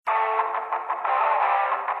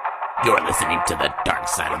You're listening to the Dark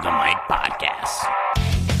Side of the Mic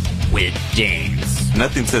podcast with James.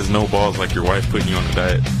 Nothing says no balls like your wife putting you on a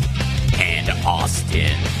diet. And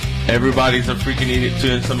Austin. Everybody's a freaking idiot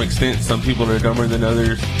to some extent. Some people are dumber than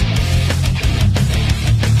others.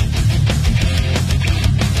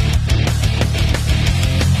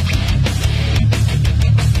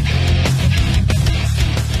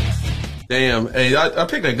 Damn. Hey, I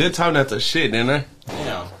picked a good time not to shit, didn't I?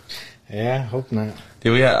 Yeah, hope not.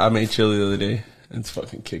 Dude, I made chili the other day. It's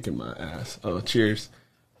fucking kicking my ass. Oh, cheers.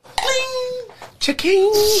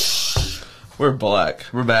 Chicken. We're black.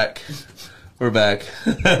 We're back. We're back.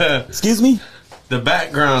 Excuse me? The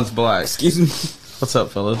background's black. Excuse me? What's up,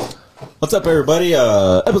 fellas? What's up, everybody?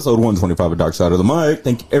 Episode 125 of Dark Side of the Mic.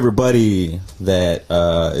 Thank everybody that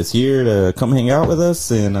is here to come hang out with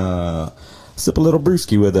us and sip a little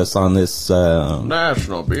brewski with us on this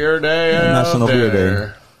National Beer Day. National Beer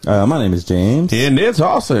Day. My name is James. And it's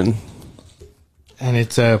Austin. And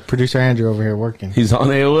it's producer Andrew over here working. He's on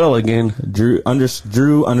AOL again. Drew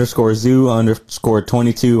underscore zoo underscore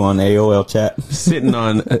 22 on AOL chat. Sitting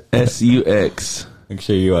on SUX. Make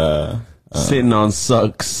sure you Sitting on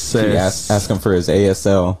success. ask him for his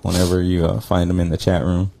ASL whenever you find him in the chat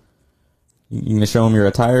room. You gonna show him your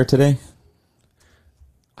attire today?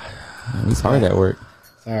 Man, he's hard at work.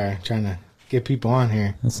 Sorry, trying to get people on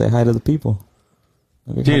here. Let's say hi to the people.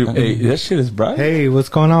 Dude, hey, that shit is bright. Hey, what's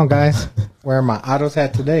going on, guys? Wearing my Autos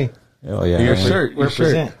hat today. Oh yeah, Your shirt. Your shirt.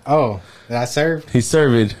 Represent. Oh, did I serve? He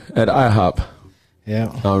served at IHOP.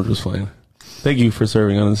 Yeah. No, I'm just playing. Thank you for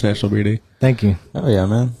serving on this National Beer Day. Thank you. Oh yeah,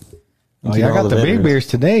 man. Oh, y'all got the big veterans. beers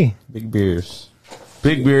today. Big beers.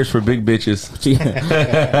 Big beers for big bitches. What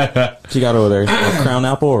you got over there? A Crown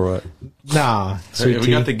Apple or what? Nah, sweet Hey, we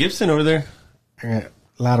tea. got the Gibson over there. I got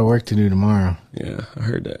a lot of work to do tomorrow. Yeah, I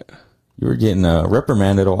heard that. You were getting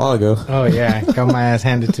reprimanded a while ago. Oh, yeah. Got my ass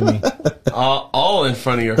handed to me. All in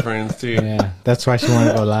front of your friends, too. Yeah. That's why she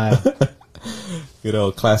wanted to go live. Good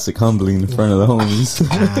old classic humbling in front of the homies.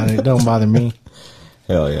 Nah, it don't bother me.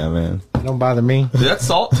 Hell yeah, man. It don't bother me. Dude, that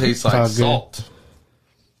salt tastes all like good. salt.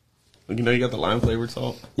 You know you got the lime flavored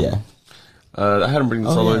salt? Yeah. I had them bring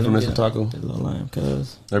this all the way from yeah. Mr. Taco. Did a little lime,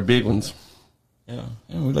 cuz. They're big ones. Yeah.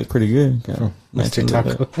 We look pretty good. Nice Mr. and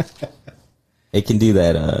little Taco. bit. It can do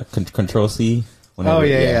that Control C. Whenever, Oh,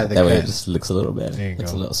 yeah, the that way it cut. just looks a little better. There you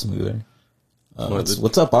It's go. a little smoother. Well,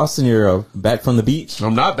 What's up, Austin? You're back from the beach?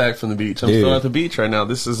 I'm not back from the beach. I'm Dude. still at the beach right now.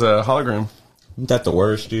 This is a hologram. Isn't that the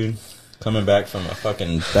worst, dude? Coming back from a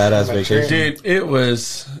fucking badass vacation. Dude,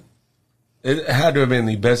 it had to have been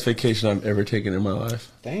the best vacation I've ever taken in my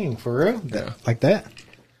life. Dang, for real? Yeah. Like that?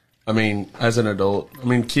 I mean, as an adult. I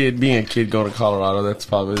mean, being a kid going to Colorado, that's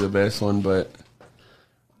probably the best one, but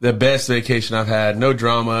the best vacation I've had. No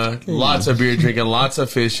drama, lots of beer drinking, lots of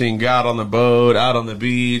fishing, got on the boat, out on the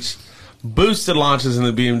beach, boosted launches in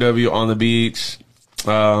the BMW on the beach.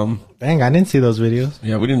 Dang, I didn't see those videos.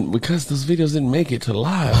 Yeah, we didn't, because those videos didn't make it to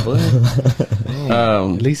live, but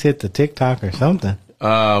At least hit the TikTok or something.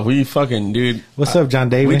 we fucking, dude, What's up, John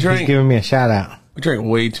David? drank- He's giving me a shout out. we drank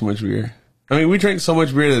way too much beer. I mean, we drank so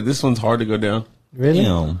much beer that this one's hard to go down. Really?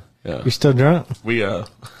 Damn. Yeah. You're still drunk? We, yeah,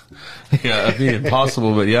 I mean,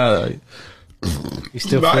 impossible, but yeah, You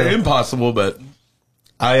still not feel impossible, but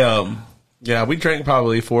yeah, we drank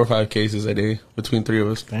probably 4 or 5 cases a day between 3 of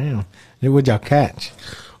us. Damn. What'd y'all catch?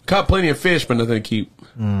 Caught plenty of fish, but nothing to keep.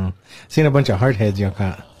 Seen a bunch of hardheads y'all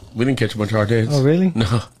caught. We didn't catch a bunch of hardheads. Oh, really? No.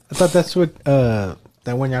 I thought that's what, that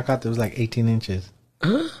one y'all caught that was like 18 inches.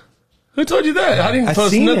 Who told you that? I didn't I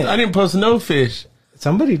post. seen No, it. I didn't post no fish.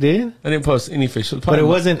 Somebody did. I didn't post any fish. But it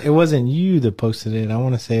wasn't you that posted it. I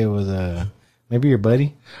want to say it was, maybe your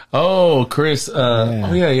buddy. Oh, Chris. Yeah.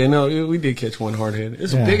 Oh yeah. No, we did catch one hardhead.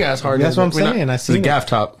 It's a Yeah. big ass hardhead. That's what I'm We're not- saying. I it's seen a it. gaff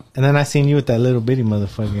top. And then I seen you with that little bitty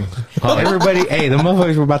motherfucker. Everybody, hey, the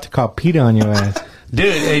motherfuckers were about to call PETA on your ass.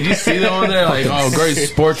 Dude, hey, did you see that one there? Like, oh, great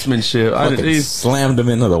sportsmanship. Fucking slammed him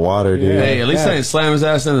into the water, dude. Hey, at least I didn't slam his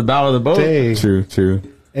ass in the bow of the boat. Hey, True.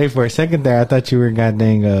 hey, for a second there, I thought you were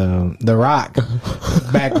goddamn The Rock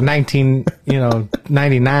back 99,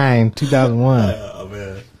 2001.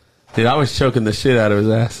 Dude, I was choking the shit out of his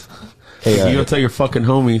ass. Hey, You go tell your fucking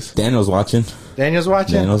homies. Daniel's watching. Daniel's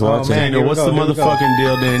watching? Daniel's watching. Daniel, here we what's go, the here we go. motherfucking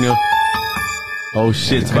deal, Daniel? Oh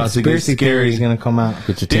shit, it's about to get Conspiracy theory is scary. going to come out.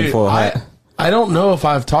 Get your Dude, tinfoil hat. I don't know if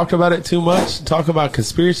I've talked about it too much, talk about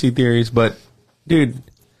conspiracy theories, but dude,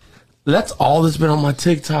 that's all that's been on my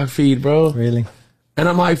TikTok feed, bro. Really? And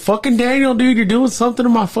I'm like, fucking Daniel, dude, you're doing something to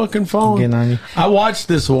my fucking phone. Getting on you. I watched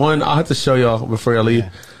this one. I'll have to show y'all before I leave.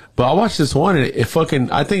 But I watched this one and it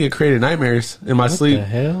fucking, I think it created nightmares in my sleep. the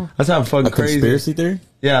hell? That's how fucking A crazy. conspiracy theory?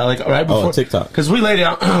 Yeah, like right before TikTok. Because we lay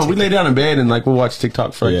down in bed and like we'll watch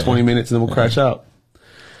TikTok for like Yeah. 20 minutes and then we'll crash out.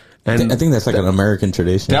 And I think that's like an American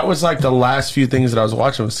tradition. that was like the last few things that I was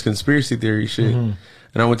watching was conspiracy theory shit. Mm-hmm.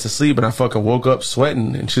 And I went to sleep and I fucking woke up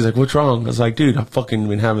sweating. And she's like, "What's wrong?" I was like, "Dude, I've fucking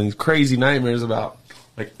been having these crazy nightmares about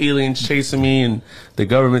like aliens chasing me and the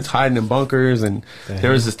government's hiding in bunkers. And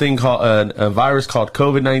there was this thing called a virus called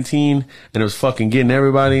COVID-19, and it was fucking getting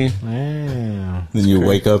everybody." Damn. Then you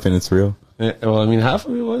wake up and it's real. Well, I mean, half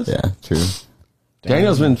of it was. Yeah, true.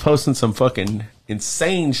 Daniel's been posting some fucking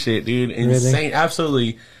insane shit, dude. Insane,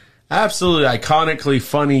 absolutely iconically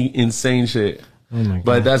funny, insane shit. Oh my God.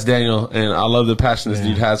 But that's Daniel, and I love the passion this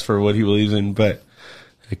dude has for what he believes in. But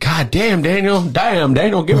God damn, Daniel,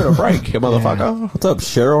 give it a break, you motherfucker. What's up,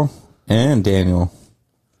 Cheryl and Daniel?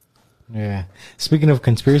 Yeah. Speaking of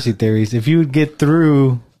conspiracy theories, if you would get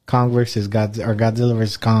through Kong versus Godzilla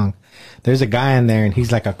versus Kong, there's a guy in there and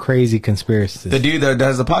he's like a crazy conspiracist. The dude that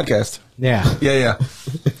does the podcast. Yeah. Yeah.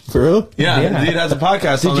 For real? Yeah, Yeah. the dude has a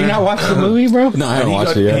podcast. Did you not watch the movie, bro? No, I And haven't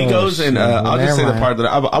watched it he yet. goes and I'll just Never say the mind. part that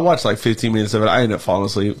I watched like 15 minutes of it. I ended up falling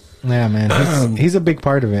asleep. Yeah, man. He's a big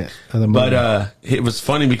part of it. Of the movie. But it was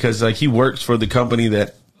funny because like he works for the company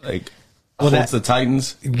that like holds the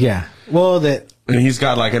Titans, yeah. Well, and he's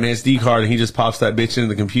got like an SD card, and he just pops that bitch into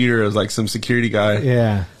the computer as like some security guy.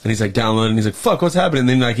 yeah. And he's like downloading. He's like, "Fuck, what's happening?" And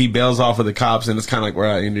then like he bails off with the cops, and it's kind of like where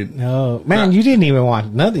I ended. No, man, you didn't even watch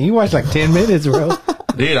nothing. You watched like 10 minutes, bro.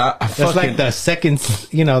 Dude, I That's fucking like the second,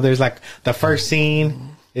 there's like the first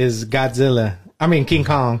scene is King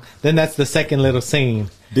Kong. Then that's the second little scene.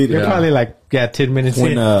 Dude, You're yeah. probably like, 10 minutes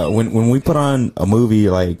When in. when we put on a movie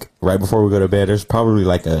like right before we go to bed, there's probably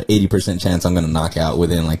like a 80% chance I'm gonna knock out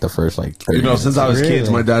within like the first like 30 minutes. since I was kids,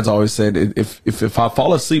 Really? my dad's always said if I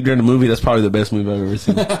fall asleep during the movie, that's probably the best movie I've ever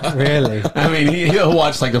seen. Really? I mean, he'll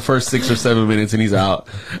watch like the first 6 or 7 minutes and he's out.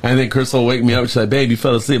 And then Chris will wake me up. She's like, "Babe, you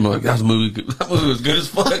fell asleep." I'm like, That movie was good as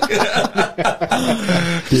fuck."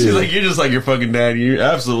 She's like, "You're just like your fucking dad. You're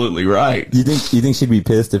absolutely right." You think she'd be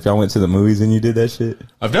pissed if y'all went to the movies and you did that shit?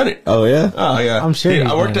 I've done it. Oh yeah. Oh yeah, I'm sure Dude,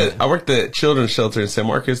 he's I worked done at children's shelter in San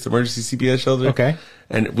Marcos, the emergency CPS shelter. Okay.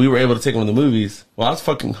 And we were able to take them to the movies. Well, I was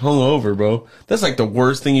fucking hungover, bro. That's like the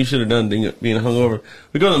worst thing you should have done, being hungover.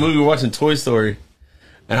 We go to the movie, we're watching Toy Story,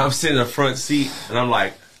 and I'm sitting in the front seat, and I'm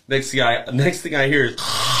like, next thing I hear is,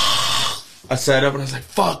 I sat up and I was like,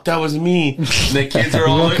 "Fuck, that was me." And the kids are You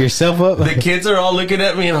all woke yourself up? the kids are all looking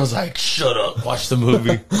at me, and I was like, "Shut up, watch the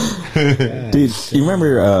movie." Dude, you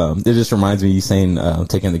remember? It just reminds me of you saying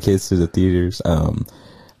taking the kids to the theaters.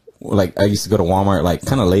 Like I used to go to Walmart like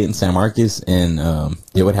kind of late in San Marcos, and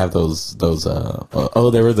they would have those. There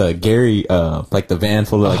were the Gary like the van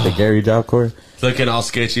full of like the Gary Job Corps. Looking all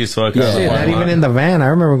sketchy as fuck. Yeah. Shit, not even in the van. I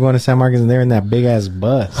remember going to San Marcos and they're in that big ass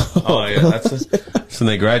bus. Oh yeah, that's when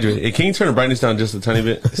they graduate. Hey, can you turn the brightness down just a tiny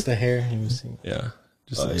bit? It's the hair. Let me see. Yeah,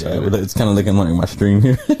 just a Yeah, tiny but bit. it's kind of looking like my stream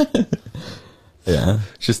here. Yeah,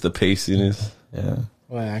 Just the pastiness. yeah.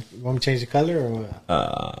 What, you want me to change the color or what?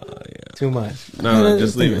 Yeah. Too much. No, I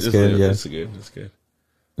just think leave it. it's Just good, leave yeah. it. That's good. That's good.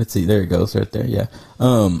 Let's see. There it goes, right there. Yeah.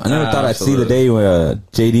 I never thought I'd see the Absolutely. day when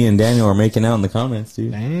JD and Daniel are making out in the comments,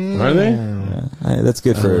 dude. Damn. Are they? Yeah, that's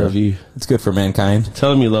good for love you. It's good for mankind. Tell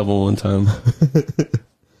them you love them one time.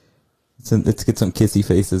 Let's get some kissy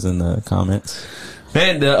faces in the comments.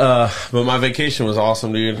 Man, but my vacation was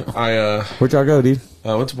awesome, dude. I Where'd y'all go, dude?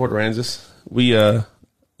 went to Port Aransas. We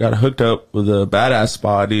got hooked up with a badass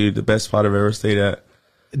spa, dude. The best spot I've ever stayed at.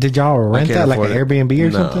 Did y'all rent Can't that like an afford it. Airbnb or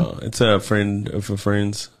No, something? it's a friend of a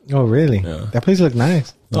friend's. Oh, really? Yeah. That place looked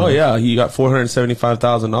nice. Oh yeah, you got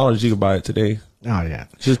 $475,000. You could buy it today. Oh, yeah.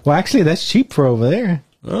 Well, actually, that's cheap for over there.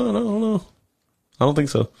 No. I don't think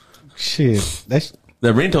so. Shit. That's.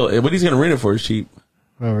 The rental, what he's gonna rent it for is cheap.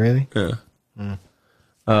 Oh, really? Yeah.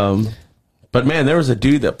 But man, there was a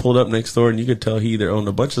dude that pulled up next door, and you could tell he either owned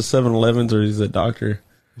a bunch of 7-Elevens or he's a doctor.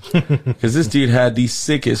 Because this dude had the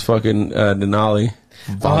sickest fucking Denali.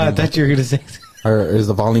 Oh, I thought you were going to say. Or is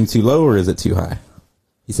the volume too low or is it too high?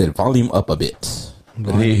 He said volume up a bit.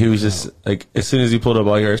 And he was just like, as soon as he pulled up,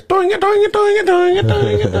 all you heard, doing it.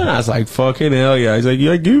 I was like, fucking hell yeah. He's like,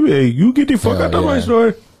 "Yeah, you get the fuck Hell out of my yeah.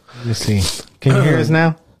 store." Let me see. Can you hear us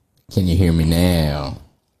now? Can you hear me now?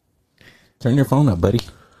 Turn your phone up, buddy.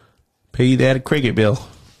 Pay that cricket bill.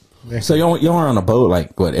 So y'all are on a boat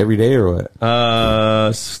like what every day or what?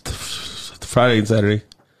 Friday and Saturday.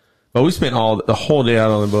 But we spent the whole day out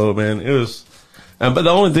on the boat, man. It was, but the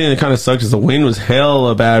only thing that kind of sucked is the wind was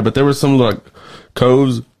hella bad. But there were some, like,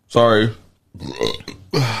 coves. Sorry. I had pepperoni. But the only thing that kind of sucked is the wind was hella bad. But there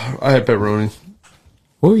were some, like, coves. Sorry. I had pepperoni. But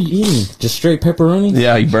the only thing that kind of sucked is the wind was hella bad. But there were some, like, coves. Sorry. I had pepperoni. But the only thing that kind of sucked is the wind was hella bad. But there were some, like, coves. Sorry. What were you eating? Just straight pepperoni?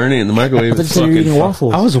 Yeah, you burn it in the microwave. I thought It's you were fucking eating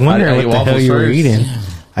waffles. I was wondering I what ate the hell waffles you were first. eating.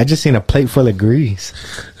 I just seen a plate full of grease.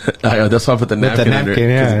 That's why I put the With the napkin under it, napkin,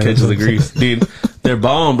 'cause yeah. it catches the grease. Dude, they're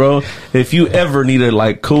bomb, bro. If you ever need a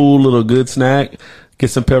like cool little good snack, get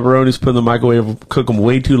some pepperonis, put in the microwave, cook them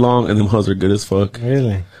way too long, and them hoes are good as fuck.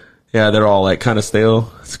 Really? Yeah, they're all like kind of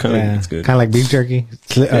stale. It's kind of Yeah. it's good. Kind of like beef jerky.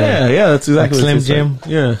 Yeah, that's exactly like what it Slim tastes Jim like.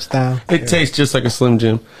 Yeah, style. It tastes just like a Slim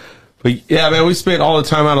Jim. But yeah, man, we spent all the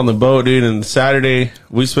time out on the boat, dude. And Saturday,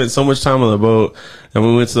 we spent so much time on the boat, and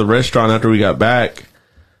we went to the restaurant after we got back.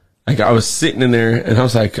 Like I was sitting in there, and I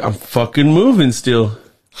was like, I'm fucking moving still.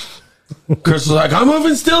 Chris was like, I'm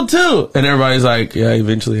moving still too, and everybody's like, yeah.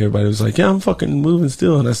 Eventually, everybody was like, yeah, I'm fucking moving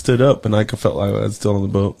still, and I stood up, and I felt like I was still on the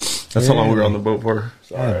boat. That's how long we were on the boat for.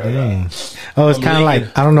 Sorry. Dang. Oh, it's kind of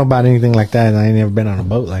like, I don't know about anything like that. I ain't never been on a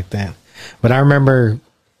boat like that. But I remember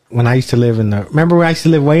when I used to live remember when I used to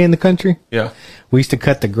live way in the country? Yeah. We used to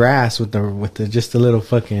cut the grass with the just a little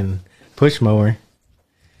fucking push mower.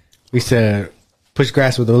 We used to push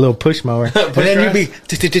grass with a little push mower. And then you'd be,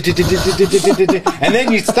 and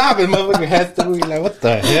then you stop and motherfucker has to be like, what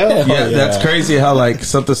the hell? Yeah, that's crazy how like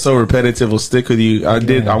something so repetitive will stick with you.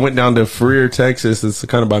 I went down to Freer, Texas. It's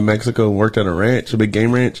kind of by Mexico, and worked at a ranch, a big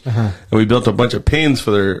game ranch, and we built a bunch of pens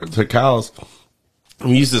for their cows. And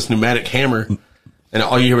we used this pneumatic hammer, and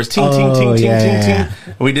all you hear was ting ting ting ting ting ting.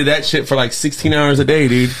 And we did that shit for like 16 hours a day,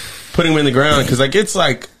 dude. Putting them in the ground because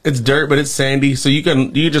it's dirt, but it's sandy, so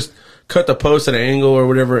you just cut the post at an angle or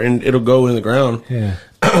whatever, and it'll go in the ground. Yeah.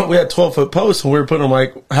 We had 12-foot posts, and we were putting them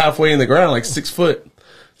like halfway in the ground, like 6 foot,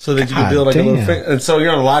 so that you could build like a little thing. And so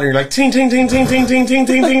you're on a ladder, and you're like ting ting ting ting ting ting ting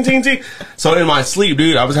ting ting ting ting. So in my sleep,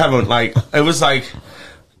 dude, I was having like it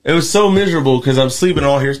was so miserable because I'm sleeping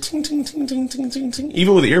all here ting ting ting ting ting ting ting,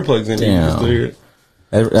 even with the earplugs in. You just hear it.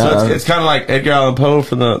 So it's kind of like Edgar Allan Poe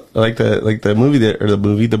from the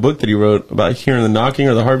movie the book that he wrote about hearing the knocking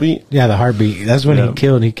or the heartbeat. Yeah, the heartbeat. That's when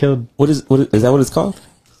he killed. What is that? What it's called?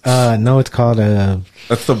 No, it's called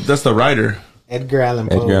That's the writer. Edgar Allan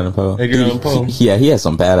Poe. Edgar Allan Poe. Edgar Allan Poe. He has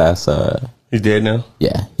some badass. He's dead now.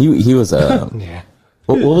 Yeah, he was. Yeah.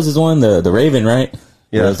 What was his one? The Raven, right?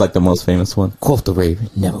 Yeah, that was like the most famous one. Quote the Raven,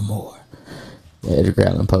 nevermore. Yeah, Edgar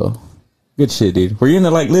Allan Poe. Good shit, dude. Were you into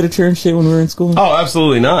like literature and shit when we were in school? Oh,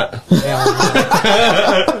 absolutely not.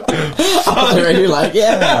 I was already like,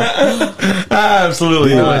 yeah.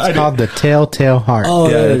 Absolutely not. It's called The Telltale Heart. Oh,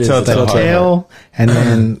 Yeah, there it the is. Telltale the Heart. tell, and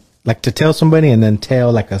then like to tell somebody, and then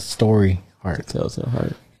tell like a story heart. Telltale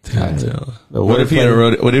Heart. What if he had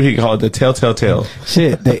wrote it? What if he called it the Telltale Tale?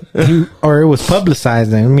 Shit, or it was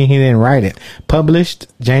publicized. I mean, he didn't write it. Published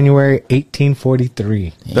January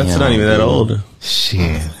 1843. That's Damn, not even that dude. old.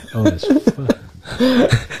 Shit, old as fuck.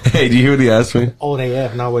 Hey, do you hear what he asked me? Old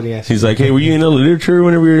AF, not what he asked. He's like, "Hey, were you into literature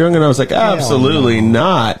whenever you were young?" And I was like, "Absolutely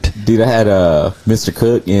not." Dude, I had Mr.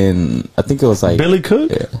 Cook in, I think it was like Billy Cook.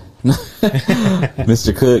 Yeah.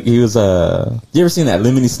 Mr. Cook, he was you ever seen that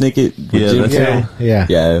Lemony Snicket with Yeah, Jim that's Carrey?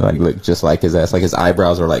 Yeah. Like looked just like his ass. Like his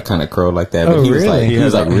eyebrows were like kind of curled like that. But Oh, he was really? like he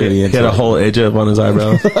was like really He into had a it. whole edge up on his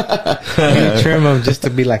eyebrows. You trim them just to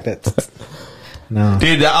be like that. No.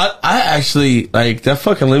 Dude, I actually like that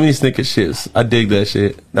fucking Lemony Snicket shit. I dig that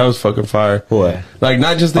shit. That was fucking fire. What? Like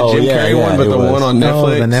not just the Oh, Jim yeah, Carrey yeah, one, but it the was. one on No,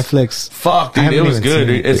 Netflix. the Netflix. Fuck, I dude, it haven't was even good. seen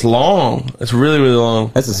Dude. it. It's long. It's really, really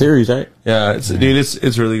long. That's a series, right? Yeah, dude,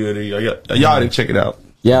 it's really good. Y'all ought to check it out.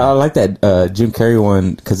 Yeah, I like that Jim Carrey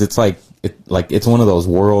one because it's like it's one of those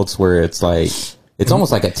worlds where it's like it's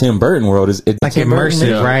almost like a Tim Burton world. It's Like Tim Burton? immersive,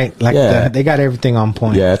 Yeah. right? Like Yeah. they got everything on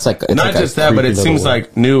point. Yeah, it's like Not like a just that, but creepy it little seems world.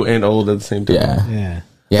 like new and old at the same time. yeah.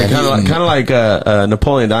 Yeah. Kind of like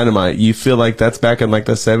Napoleon Dynamite. You feel like that's back in like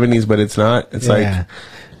the 70s, but it's not. It's Yeah. like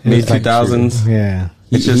It mid was like- 2000s. Yeah.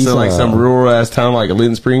 It's just He's, in like some rural ass town like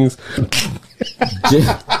Lynn Springs.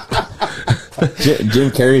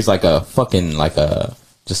 Jim Carrey's like a fucking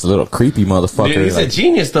just a little creepy motherfucker. Dude, he's a like,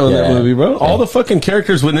 genius though in that Yeah. movie, bro. All the fucking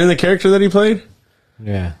characters within the character that he played.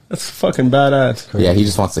 Yeah. That's fucking badass. yeah, he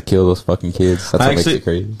just wants to kill those fucking kids. That's what makes it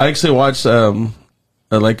crazy. I actually watched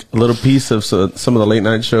like a little piece of some of the late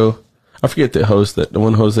night show. I forget the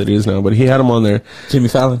one host that he is now, but he had him on there. Jimmy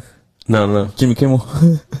Fallon, No, Jimmy Kimmel.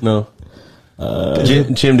 no.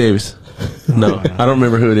 Jim Davis. No, I don't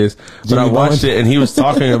remember who it is. But Jimmy I watched Bowen? it, and he was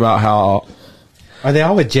talking about how Are they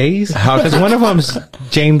all with J's? How- Because one of them's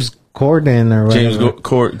James Corden or whatever. James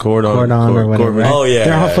Cordon Cordon or whatever. Corbin. right? Oh, yeah,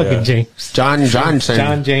 They're all yeah, fucking yeah. James. John Johnson.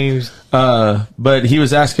 John James, But he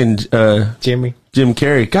was asking Jimmy. Jim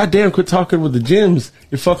Carrey, God damn, quit talking with the Jims.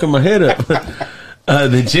 You're fucking my head up.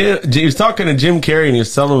 He was talking to Jim Carrey, and he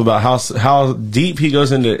was telling him about how deep he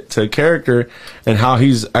goes into character and how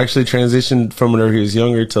he's actually transitioned from whenever he was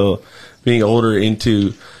younger to being older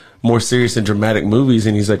into more serious and dramatic movies,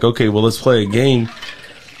 and he's like, okay, well, let's play a game.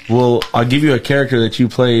 Well, I'll give you a character that you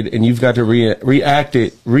played, and you've got to react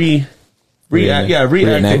it in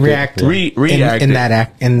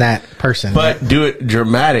that person, but do it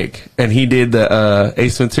dramatic. And he did the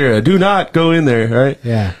Ace Ventura, do not go in there, right?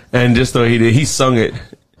 Yeah. And just though he sung it.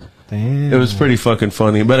 Damn. It was pretty fucking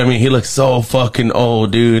funny. But I mean, he looks so fucking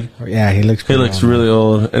old, dude. Yeah, he looks old, really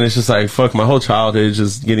old. And it's just like, fuck, my whole childhood is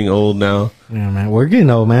just getting old now. Yeah, man. We're getting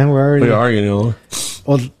old, man. We are getting old.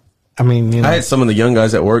 Well, I mean, you know. I had some of the young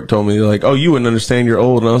guys at work told me, like, oh, you wouldn't understand, you're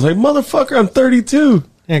old. And I was like, motherfucker, I'm 32.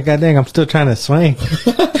 Yeah, goddamn, I'm still trying to swing.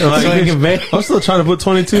 Like, I'm still trying to put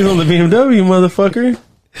 22 on the BMW, motherfucker.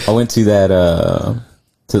 I went to that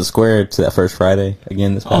to the square to that first Friday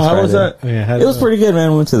again this past Friday. How was that? Yeah, It was pretty good,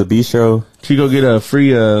 man. We went to the bistro. Did you go get a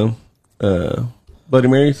free Bloody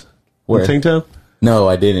Marys? Where? Tingtown? No,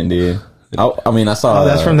 I didn't, dude. I saw. Oh,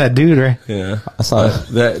 that's from that dude, right? Yeah. I saw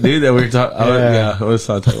that dude that we were talking. Yeah. I was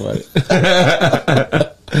talking about it.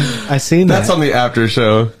 I seen that. That's on the after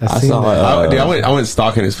show. I saw. Dude, I went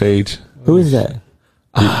stalking his page. Who is that?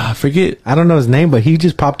 I forget. I don't know his name, but he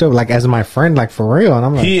just popped up like as my friend, like for real. And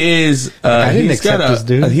I'm like, He is. I didn't he's accept got this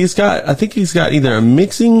dude. He's got. I think he's got either a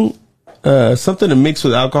mixing, something to mix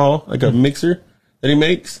with alcohol, like a mixer that he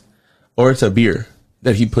makes, or it's a beer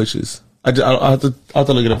that he pushes. I'll have to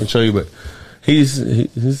look it up and show you, but he's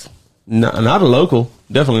not a local.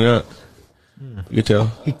 Definitely not. You can tell.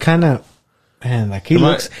 he kind of, man, like he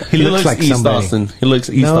looks like East somebody. Austin. He looks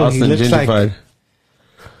East Austin gentrified.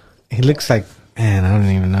 He looks like, man, I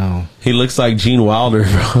don't even know. He looks like Gene Wilder,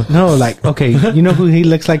 bro. No, like, okay, you know who he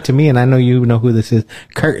looks like to me, and I know you know who this is.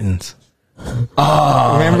 Curtains.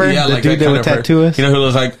 Oh, Remember the dude that would tattoo us? You know who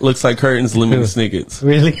looks like Curtains? Lemon Snickets.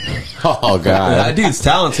 Really? Oh God. That dude's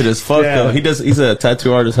talented as fuck Yeah. though. He's a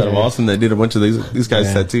tattoo artist out of Austin that did a bunch of these guys'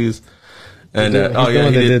 Yeah. tattoos. And He's the one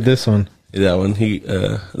that did this one. that one.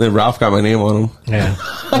 Then Ralph got my name on him. Yeah.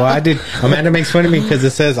 Well, I did. Amanda makes fun of me because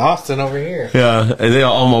it says Austin over here. Yeah, and they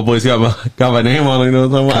all my boys got my name on it. You know what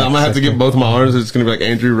I'm talking about? I'm gonna have to get both my arms. It's gonna be like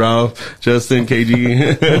Andrew, Ralph, Justin,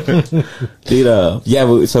 KG. Dude, yeah.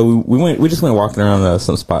 We just went walking around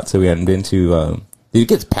some spots that we hadn't been to. Dude, it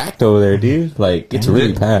gets packed over there, dude. Like it's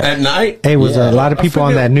really packed At night. Hey, was there a lot of I people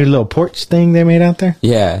on forget. that new little porch thing they made out there?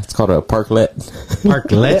 Yeah, it's called a parklet.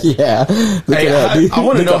 Parklet? Yeah. Look Hey, it up, dude. I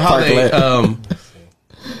want to Look know up how they parklet.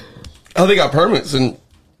 how they got permits and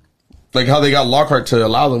like how they got Lockhart to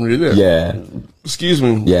allow them to do that. Yeah, Excuse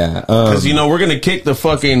me. yeah. Because we're gonna kick the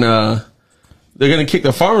fucking. They're gonna kick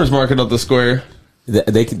the farmers market up the square.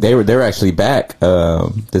 They were actually back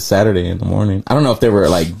this Saturday in the morning. I don't know if they were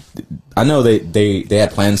like. I know they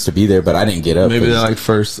had plans to be there, but I didn't get up. Maybe they're like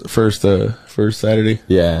first Saturday.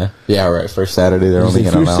 Yeah, right. First Saturday they're only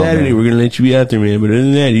Like, gonna first allow Saturday them. we're gonna let you be out there, man. But other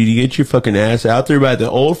than that, dude, you get your fucking ass out there by the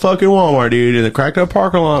old fucking Walmart, dude, in the cracked up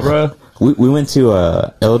parking lot, bro. We went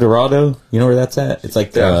to El Dorado. You know where that's at? It's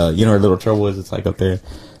like Yeah. you know where Little Trouble is. It's like up there.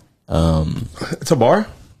 It's a bar.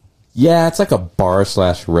 Yeah, it's like a bar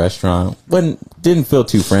 / restaurant. Didn't feel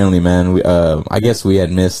too friendly, man. We I guess we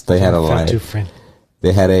had missed. They had a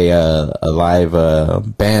They had a live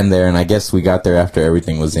band there, and I guess we got there after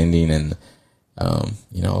everything was ending. And I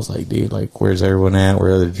was like, dude, like, where's everyone at?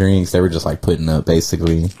 Where are the drinks? They were just like putting up,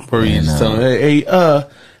 basically. Where you And, just telling,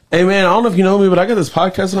 hey, man, I don't know if you know me, but I got this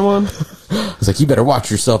podcast I'm on. I was like, you better watch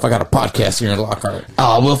yourself. I got a podcast here in Lockhart.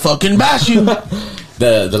 I will fucking bash you.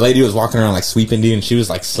 The lady was walking around like sweeping, dude, and she was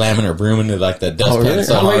like slamming her broom into like the dustpan. really?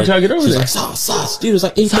 So How late hard. y'all get over She was there? like, sauce, dude. It was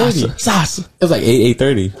like 8:30. Sauce. It was like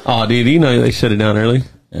 8:30. Oh, dude, you know they shut it down early.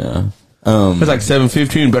 Yeah. It's like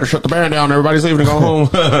 7:15. Better shut the band down. Everybody's leaving to go home.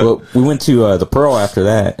 Well, we went to the Pearl after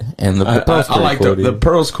that, and the Pearl's I pretty like cool, the dude.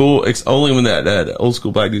 Pearl's cool. It's only when that old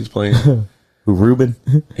school black dude's playing. Who, Ruben?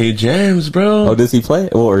 He jams, bro. Oh, does he play?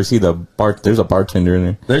 Well, or is he the bar? There's a bartender in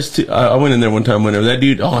there. There's two. I went in there one time. Whenever that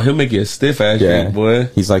dude, he'll make you a stiff ass drink, boy.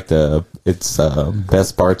 He's like it's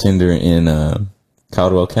best bartender in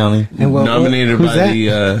Caldwell County. And well, Nominated who's by that?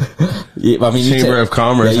 the Yeah, I mean, you Chamber ta- of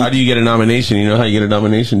Commerce. Yeah, How do you get a nomination? You know how you get a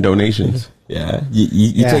nomination? Donations. Yeah,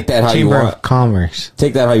 you take that how Chamber you want. of Commerce.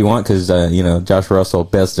 Take that how you want, because Josh Russell,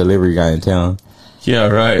 best delivery guy in town. Yeah,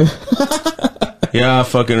 right. Yeah,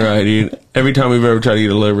 fucking right, dude. Every time we've ever tried to get a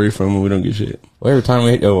delivery from him, we don't get shit. Well, every time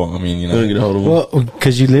we, We don't get a hold of him. Well,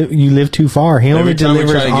 because you live too far. He only Every time we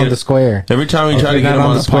delivers try to on get- the square. Every time we try If to you're get not him on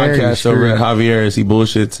on the the square, you're podcast over at screwed. Javier's, he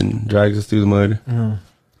bullshits and drags us through the mud.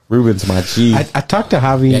 Ruben's my G. I talked to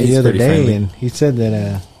Javi Yeah, he's the other pretty day, friendly. and he said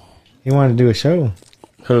that he wanted to do a show.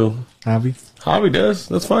 Who? Javi. Javi does.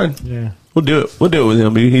 That's fine. Yeah. We'll do it. We'll do it with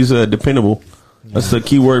him. He's dependable. That's the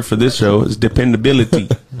key word for this show is dependability.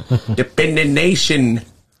 Dependent nation.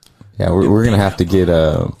 Yeah, we're gonna have to get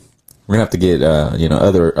you know,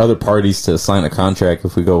 other parties to sign a contract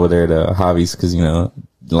if we go over there to Hobbies, because you know,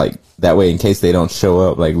 like that way in case they don't show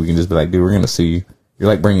up, like we can just be like, dude, we're gonna sue you. You're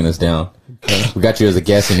like bringing us down. We got you as a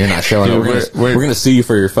guest and you're not showing up. We're gonna sue you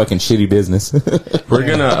for your fucking shitty business. We're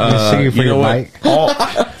gonna sue you for your bike.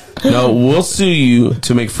 No, we'll sue you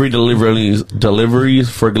to make free deliveries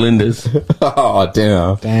for Glenda's, Oh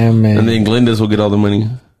Damn, man. and then Glenda's will get all the money.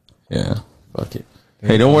 yeah, fuck it.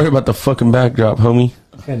 Hey, don't worry about the fucking backdrop, homie.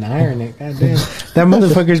 Couldn't iron it. Goddamn. That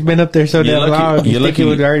motherfucker's been up there so You're damn lucky- long. You you're think it lucky-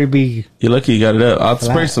 would already be You're lucky you got it up. I'll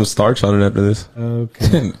spray Flat. some starch on it after this.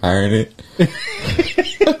 okay? Iron it.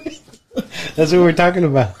 That's what we're talking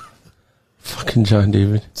about. Fucking John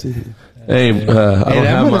David. Hey, I Hey, don't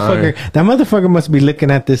have my iron. that motherfucker must be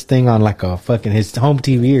looking at this thing on like a fucking his home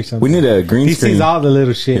TV or something. We need a green He screen. sees all the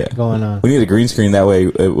little shit Yeah. going on. We need a green screen, that way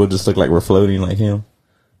it will just look like we're floating like him.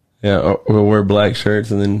 Yeah, or we'll wear black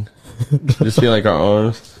shirts and then just be like our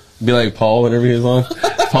arms. Be like Paul whenever he was on.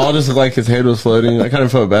 Paul just looked like his head was floating. I kind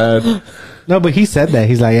of felt bad. No, but he said that.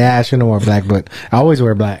 He's like, yeah, I shouldn't wear black, but I always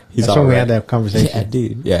wear black. He's That's when we all had right. that conversation. Yeah,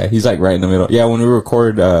 dude. Yeah, he's like right in the middle. Yeah, when we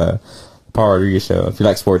record Paul Rodriguez show, if you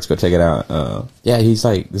like sports, go check it out. Yeah, he's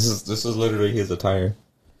like, this is literally his attire.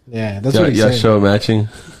 Yeah, that's Yeah, what he yeah, said. show matching.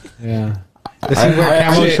 Yeah. Does he wear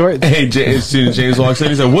camo Hey, shorts? Hey, as soon as James walks in,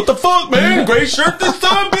 he said, "What the fuck, man? Gray shirt this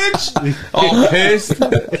time, bitch!" All pissed.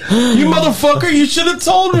 You motherfucker! You should have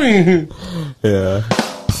told me. Yeah.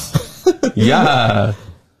 Yeah.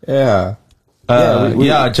 Yeah.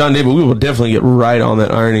 Yeah, John David, we will definitely get right on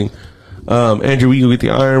that ironing. Andrew, we can get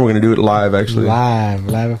the iron. We're gonna do it live, actually. Live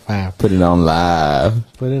at 5. Put it on live.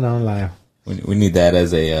 Put it on live. We need that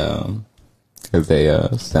as a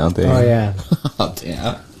sound thing. Oh, yeah. Oh,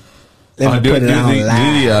 damn. We're doing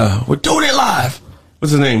it live.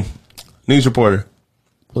 What's his name? News reporter.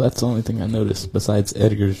 Well, that's the only thing I noticed besides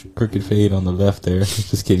Edgar's crooked fade on the left there.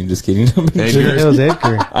 Just kidding. Edgar. It was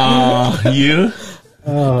Edgar. You?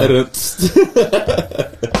 Oh,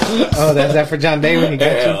 that's that for John David. He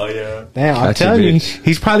got you. Hell yeah. Damn, I'm Got you, telling you, bitch.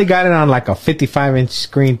 he's probably got it on like a 55-inch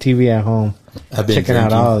screen TV at home, I've been checking out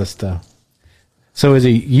drinking. all this stuff. So is it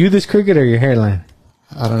you this crooked or your hairline?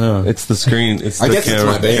 I don't know. It's the screen. It's I the guess it's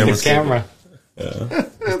camera. my baby. camera. It's Camera.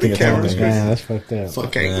 the camera's Man, that's fucked up.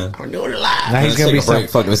 Okay, I'm doing it live. Now he's gonna be break.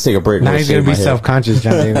 Fuck, let's take a break. now We'll he's gonna shave be my head. self-conscious,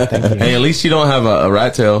 John David. Thank you. Hey, at least you don't have a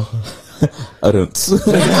rat tail. I don't.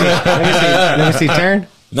 Let me see. Turn.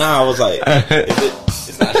 Nah, I was like,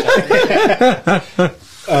 it's not showing.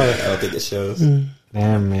 I don't think it shows.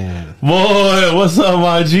 Damn, man. Boy, what's up,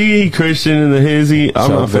 my G? Christian and the hizzy.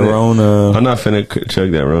 I'm not finna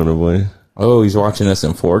chug that Rona, boy. Oh, he's watching us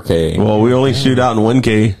in 4K. Well, we only shoot out in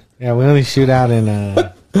 1K Yeah, we only shoot out in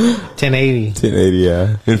 1080. 1080,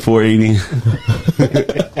 yeah. and 480.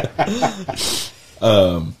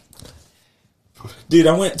 Dude,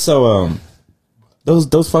 I went oh,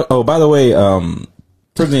 by the way,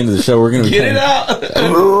 towards the end of the show, we're gonna be Get it out.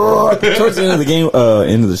 towards the end of the game,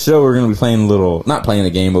 end of the show, we're gonna be playing not playing a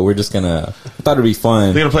game, but we're just gonna. I thought it'd be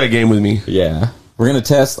fun. They're gonna play a game with me. Yeah, we're gonna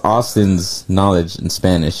test Austin's knowledge in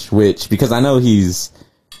Spanish, because I know he's,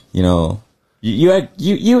 you act,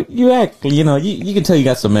 you can tell you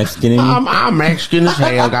got some Mexican in you. I'm Mexican as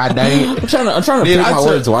hell, goddamn. I'm trying to pick my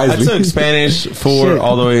words wisely. I took Spanish for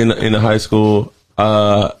all the way in high school.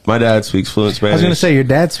 My dad speaks fluent Spanish. I was gonna say your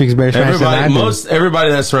dad speaks better Spanish than I do.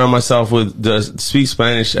 Everybody that I surround myself with does speak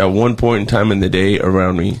Spanish at one point in time in the day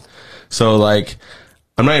around me. So like,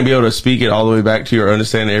 I'm not gonna be able to speak it all the way back to you or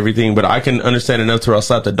understand everything, but I can understand enough to where I'll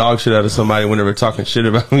slap the dog shit out of somebody whenever they're talking shit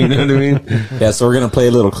about me. You know what I mean? Yeah, so we're gonna play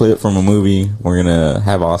a little clip from a movie. We're gonna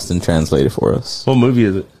have Austin translate it for us. What movie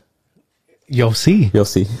is it? You'll see. You'll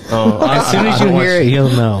see. As soon as you hear it, you'll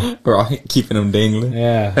know. We're all keeping him dangling.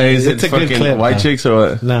 Yeah. Hey, is It's it a good fucking clip, white though. chicks or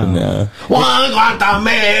what? No. Yeah. One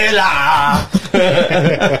Guatemala.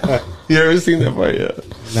 You ever seen that part yet?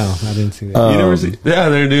 No, I didn't see that. You never see? Yeah,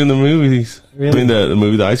 they're doing the movies. Really? I mean, the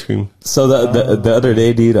movie, The Ice Cream. So the other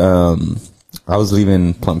day, dude, I was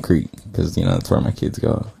leaving Plum Creek because that's where my kids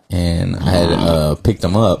go, and I had picked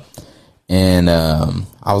them up, and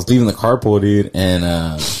I was leaving the carpool, dude, and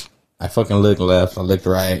I fucking looked left, I looked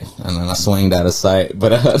right, and then I swinged out of sight.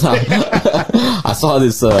 But I saw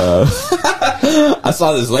this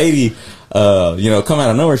lady, come out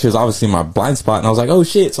of nowhere. She was obviously in my blind spot, and I was like, oh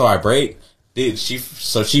shit! So I braked, dude. She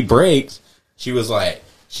braked. She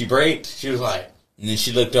braked. She was like, and then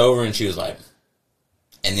she looked over and she was like,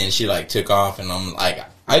 and then she like took off, and I'm like,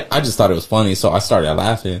 I just thought it was funny, so I started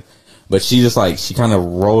laughing. But she just like, she kind of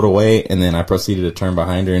rolled away, and then I proceeded to turn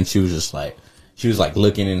behind her, and she was just like, she was like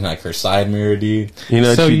looking in like her side mirror, dude. You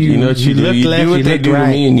know, So you know what you do. look You left, do what you they look do to right,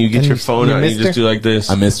 me, and you get and your you- phone you out and you missed just her? do like this.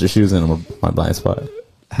 I missed her. She was in my blind spot.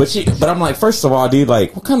 But I'm like, first of all, dude,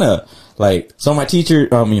 like, what kind of, like, so my teachers,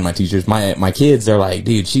 my kids, they're like,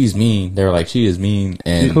 dude, she's mean. They're like, she is mean.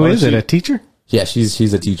 And Who is it? A teacher? yeah,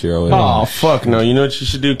 she's a teacher. Oh fuck no! You know what you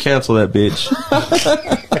should do? Cancel that bitch.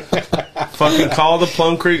 Fucking call the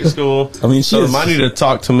Plum Creek School. I mean, she so is- I need to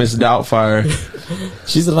talk to Miss Doubtfire.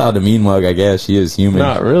 She's allowed to mean mug, I guess. She is human.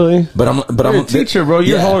 Not really. But I'm You're a teacher, bro.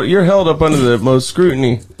 Yeah. You're held up under the most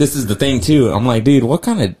scrutiny. This is the thing too. I'm like, dude, what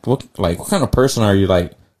kind of person are you?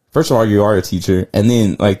 Like, first of all, you are a teacher, and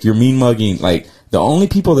then like you're mean mugging. Like, the only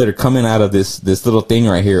people that are coming out of this little thing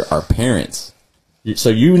right here are parents. So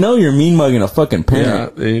you know you're mean mugging a fucking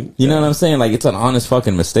parent. Yeah, dude. You know what I'm saying? Like, it's an honest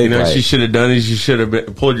fucking mistake. You know what like, she should have done is you should have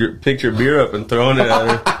picked your beer up and thrown it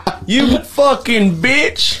at her. You fucking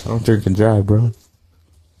bitch. I'm drinking dry, bro.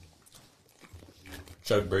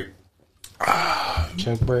 Chug break.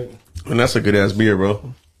 Chuck break. And that's a good ass beer,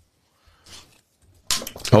 bro.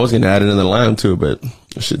 I was gonna add another lime to it, but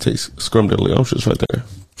it shit tastes scrumdiddlyumptious right there.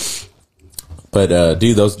 But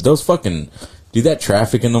dude, those fucking dude, that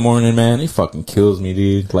traffic in the morning, man, it fucking kills me,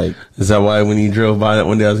 dude. Like, Is that why when you drove by that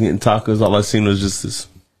one day I was getting tacos, all I seen was just this?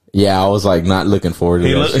 yeah, I was like not looking forward to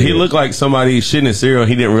that. He shit. looked like somebody shitting his cereal.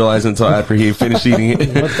 He didn't realize until after he finished eating it.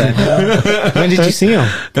 What the hell? When did you see him?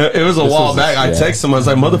 It was a while back. I texted him. I was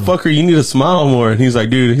like, "Motherfucker, you need to smile more." And he's like,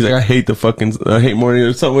 "Dude," he's like, "I hate morning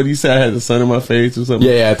or something." What he said, I had the sun in my face or something.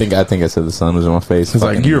 Yeah, I think I said the sun was in my face. He's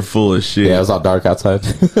like, Fucking- "You're full of shit." yeah, it was all dark outside.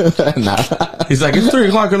 Nah. He's like, "It's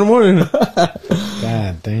 3:00 in the morning."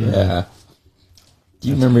 God damn. Yeah. Do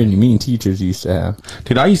you remember any mean teachers you used to have?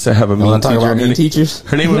 Dude, I used to have a You mean want to talk teacher. about mean teachers?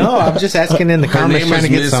 Her name was No, I'm just asking in the Her comments name trying is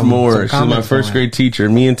to get Miss some Moore. some She's my comments first on it. grade teacher.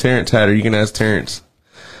 Me and Terrence had her. You can ask Terrence.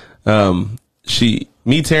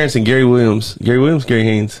 Me, Terrence, and Gary Williams. Gary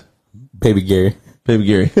Haynes. Baby Gary. Baby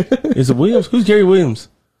Gary. Is it Williams? Who's Gary Williams?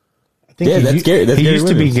 I think Yeah, he that's u- Gary- that's he Gary used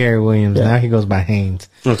to be Williams. Gary Williams. Yeah. Now he goes by Haynes.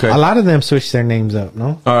 Okay. A lot of them switch their names up,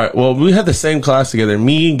 no? All right. Well, we had the same class together.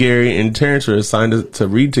 Me, Gary, and Terrence were assigned to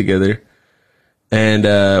read together. And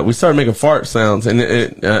we started making fart sounds. And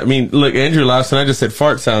I mean, look, Andrew laughs, and I just said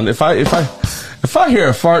fart sound. If I hear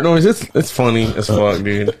a fart noise, it's funny as fuck,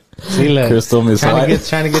 dude. See, look, Crystal Miss trying White. to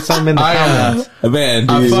get something in the I, comments. Man,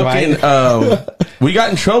 I dude. fucking we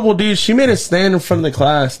got in trouble, dude. She made us stand in front of the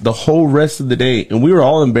class the whole rest of the day, and we were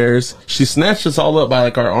all embarrassed. She snatched us all up by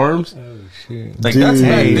like our arms. Like that's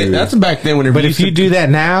back Dude. then. That's back then. Whenever But if used you to- do that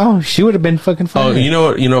now, she would have been fucking oh, funny. you know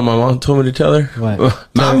what? You know what my mom told me to tell her. What?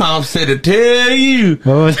 My mom said to tell you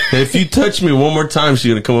What was- that if you touch me one more time,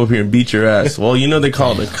 she's gonna come up here and beat your ass. Well, you know they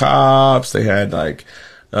called the cops. They had like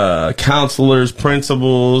counselors,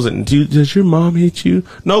 principals, and does your mom hit you?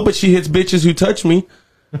 No, but she hits bitches who touch me.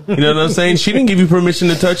 You know what I'm saying? She didn't give you permission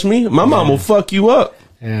to touch me. My mom will fuck you up.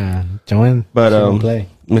 Yeah, join. But she don't play.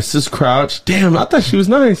 Mrs. Crouch, damn, I thought she was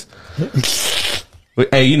nice. But,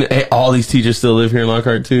 hey, you know, hey, all these teachers still live here in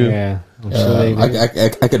Lockhart too. Yeah, I'm sure they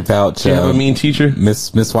do. I could vouch. Do you have a mean teacher?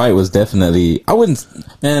 Miss White was definitely. I wouldn't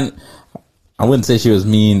say she was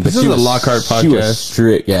mean. But This she is a was, Lockhart She was podcast.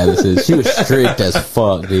 strict. Yeah, this is. She was strict as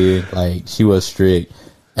fuck, dude. Like, she was strict.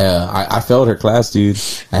 I failed her class, dude.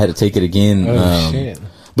 I had to take it again. Oh, shit.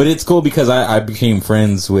 But it's cool because I became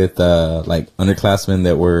friends with like underclassmen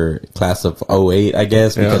that were class of 08, I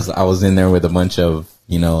guess, because I was in there with a bunch of,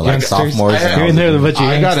 you know, like Youngsters? sophomores. and You're in there with a bunch of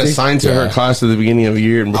I got youngsters? assigned to her Yeah. class at the beginning of the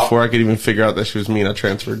year, and before I could even figure out that she was mean, I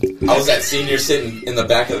transferred. I was that senior sitting in the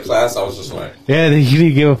back of the class. I was just like, Yeah, you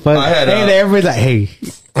didn't give a fuck. I had, hey, everybody's like, hey,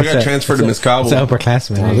 I got transferred to Miss it's an Cobble.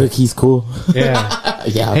 upperclassman. oh, Hey. look, he's cool. Yeah.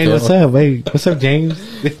 Yeah. I Hey, failed. what's up? Hey, what's up,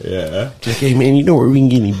 James? Yeah. Like, hey man, you know where we can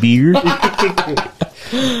get any beer?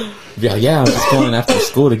 Yeah, I'm just going after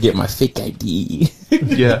school to get my fake ID.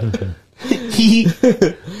 Yeah.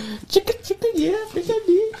 Chicken, yeah, fake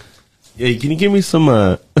ID. Hey, can you give me some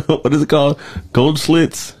what is it called? Gold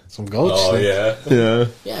slits. Some gold yeah. Yeah.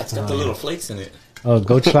 Yeah, it's got the little flakes in it. Oh,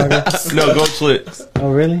 Goldschlager? No, gold slits.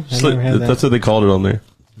 Oh, really? I Slit. never had that. That's what they called it on there.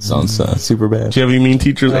 Sounds super bad. Do you have any mean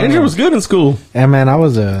teachers? Andrew was good in school. Yeah, man, I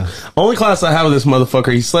was Only class I had with this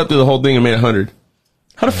motherfucker, he slept through the whole thing and made 100.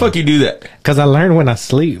 How the fuck you do that? because I learned when I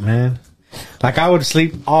sleep, man. Like I would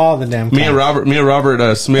sleep all the damn time. Me and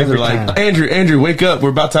Robert Smith Every are like, time. Andrew, wake up. We're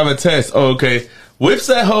about to have a test. Oh, okay. Whips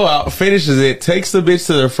that hoe out, finishes it, takes the bitch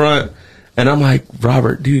to the front. And I'm like,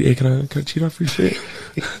 Robert, dude, hey, can I cheat off your shit?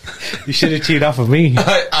 You should have cheated off of me.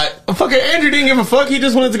 I fucking Andrew didn't give a fuck. He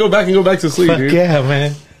just wanted to go back to sleep, Fuck dude. yeah,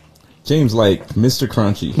 man. James like Mr.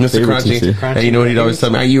 Crunchy. Mr. favorite Crunchy. teacher. And you know what he'd always tell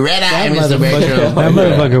me? Are you red eye, Mr. Bertram? That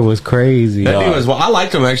motherfucker was crazy. That dude was, well, I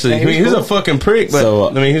liked him actually. I mean, he was a fucking prick, but So,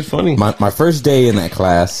 I mean, he's funny. My first day in that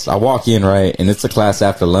class, I walk in, right, and it's a class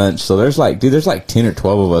after lunch. So there's like 10 or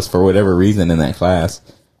 12 of us for whatever reason in that class.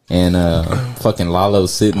 And fucking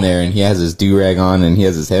Lalo's sitting there, and he has his do-rag on, and he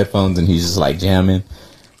has his headphones, and he's just like jamming.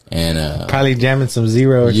 And Probably jamming some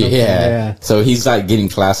Zero or something. yeah. So he's like getting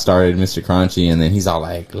class started, Mr. Crunchy, and then he's all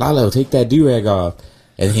like, Lalo, take that do-rag off.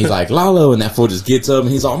 And he's like, Lalo, and that fool just gets up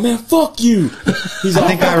and he's all, man, fuck you. He's I all,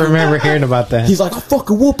 think I remember hearing about that. he's like, I'll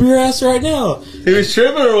fucking whoop your ass right now. He was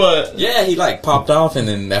tripping or what? Yeah, he like popped off, and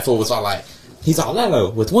then that fool was all like, he's all, Lalo,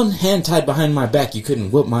 with one hand tied behind my back, you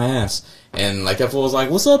couldn't whoop my ass. And like that fool was like,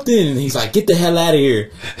 what's up then? And he's like, get the hell out of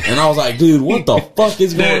here. And I was like, dude, what the fuck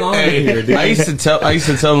is going on here, dude? I used to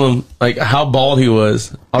tell him like how bald he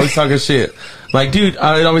was. Always talking shit. Like, dude,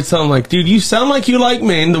 I'd always tell him like, dude, you sound like you like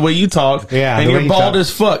men the way you talk. Yeah, and the way you're you bald talk. as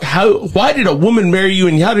fuck. Why did a woman marry you,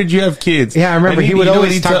 and how did you have kids? Yeah, I remember And he would you know what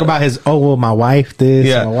always he'd talk tell- about his, oh, well, my wife this,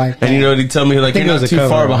 Yeah, my wife that. and you know what he'd tell me? Like, think you're it not was a too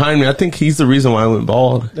far cover. behind me. I think he's the reason why I went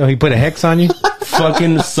bald. Oh, he put a hex on you?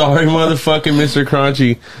 Fucking sorry, motherfucking Mr.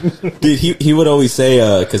 Crunchy. Dude, he would always say,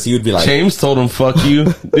 cause he would be like, James told him, fuck you.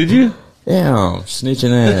 Did you? damn,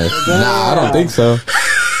 snitching ass. Nah, I don't think so.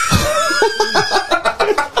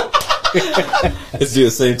 Let's do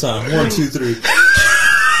it same time. 1, 2, 3.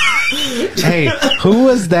 Hey, who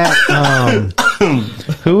was that,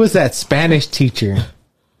 who was that Spanish teacher?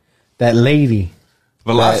 That lady?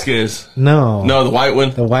 Velasquez. No. No, the white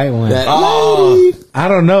one. The white one. That Oh, lady. I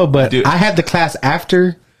don't know, but Dude. I had the class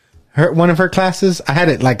after one of her classes. I had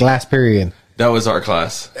it like last period. that was our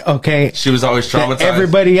class. Okay. She was always traumatized.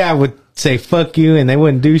 Everybody, would say fuck you, and they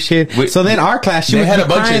wouldn't do shit. We- So then our class, she They was had a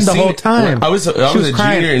bunch crying of the whole senior- time. I was She a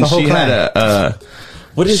crying junior, and the whole she had class.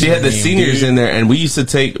 What is she her had the name, seniors dude? in there, and we used to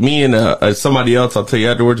take me and somebody else. I'll tell you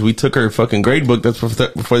afterwards. We took her fucking grade book. That's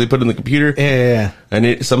before they put it in the computer, Yeah. and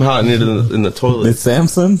it somehow ended in the toilet. Miss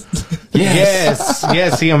Sampson? Yes.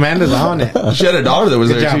 Yes. See, Amanda's on it. She had a daughter that was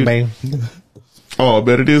Good there job, too. babe. Oh, I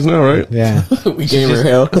bet it is now, right? Yeah. We gave her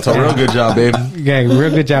hell. It's a real good job, babe. Yeah. Real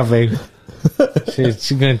good job, babe.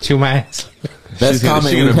 She's gonna chew my ass. Best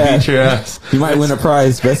comment She's we've gonna had. beat your ass. You might win a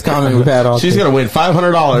prize. Best comment we've had all She's day. gonna win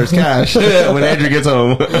 $500 cash when Andrew gets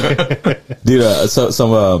home. Dude,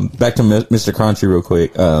 so back to Mr. Crunchy real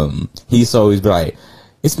quick. He used to always be like,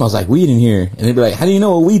 it smells like weed in here. And he'd be like, how do you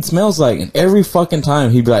know what weed smells like? And every fucking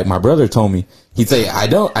time he'd be like, my brother told me. He'd say, I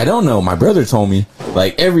don't know. My brother told me.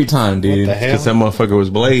 Like every time, dude. the hell? Because that motherfucker was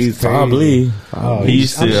blazed. Probably. Oh, He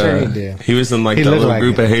used to. I'm sure he did. He was in like He that looked little like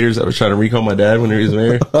group it. of haters that was trying to recall my dad when he was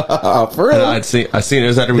there. For real? And I seen it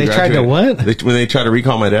was after we They tried to graduated. what? When they tried to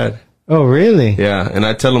recall my dad. Oh, really? Yeah, and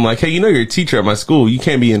I tell him like, hey, you know you're a teacher at my school. You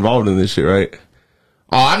can't be involved in this shit, right?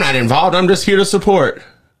 Oh, I'm not involved. I'm just here to support.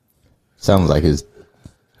 Sounds like his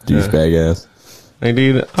douchebag ass. Hey,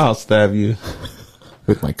 dude, I'll stab you,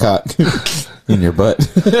 With my cock in your butt.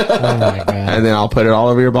 Oh my god. and then I'll put it all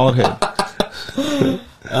over your bald head.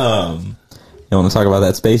 You want to talk about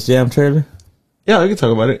that Space Jam trailer? Yeah, we can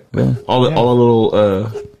talk about it. Yeah. All the little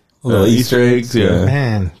Little Easter eggs. Yeah.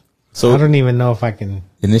 Man, So I don't even know if I can.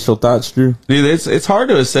 initial thoughts, Drew? Dude, it's hard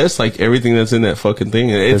to assess like everything that's in that fucking thing.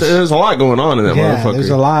 There's a lot going on in that Yeah, motherfucker. there's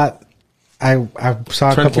a lot. I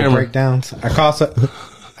saw a Turn the couple camera. breakdowns.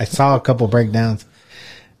 I saw a couple breakdowns.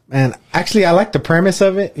 And actually, I like the premise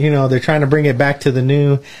of it. You know, they're trying to bring it back to the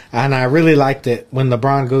new, and I really liked it when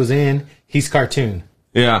LeBron goes in. He's cartoon.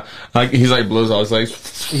 Yeah, like he's like blows all his like.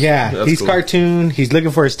 Yeah, That's he's cool. cartoon. He's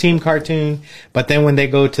looking for his team cartoon. But then when they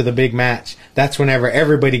go to the big match, that's whenever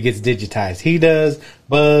everybody gets digitized. He does.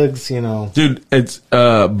 Bugs, you know. Dude, it's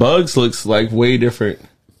Bugs looks like way different.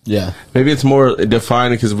 Yeah. Maybe it's more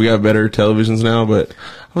defined because we have better televisions now. But I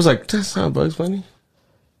was like, that's not Bugs Bunny.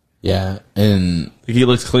 Yeah. And Like, he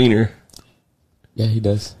looks cleaner. yeah, he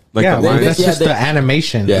does. Like Yeah, the well, lines. that's just the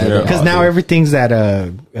animation. Yeah, they're Because all now good. everything's at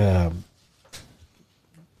catch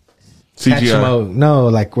CGI. mode. No,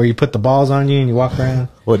 like where you put the balls on you and you walk around.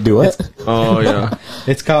 What, do what? Oh yeah.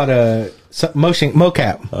 It's called motion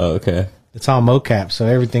mocap. Oh, okay. It's all mocap, so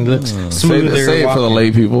everything looks Say, smoother. say it for the walking.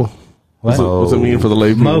 lay people. What? What's it mean for the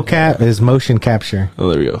lay people? Mocap is motion capture. Oh,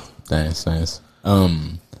 there we go. Nice, nice.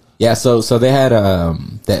 Yeah, so they had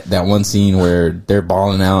that one scene where they're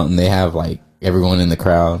balling out and they have like everyone in the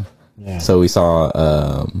crowd. Yeah. So we saw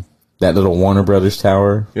that little Warner Brothers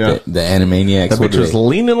tower. Yeah. The Animaniacs. That bitch was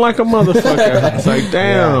leaning like a motherfucker. It's like,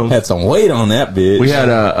 damn. had some weight on that bitch. We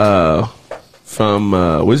had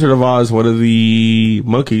from Wizard of Oz, one of the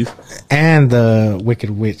monkeys, And the Wicked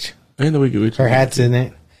Witch. and the Wicked Witch. Her hat's in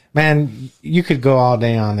it. Man, you could go all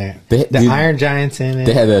day on there. The Iron Giant's in it.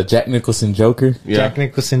 They had a Jack Nicholson Joker. Jack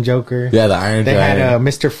Nicholson Joker. Yeah, the Iron They Giant. had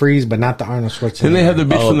Mr. Freeze, but not the Arnold Schwarzenegger. Didn't they have the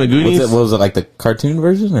bitch from the Goonies? What was it, like the cartoon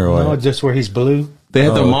version or what? No, just where he's blue. They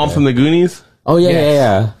had the mom okay. from the Goonies. Oh yeah, Yes.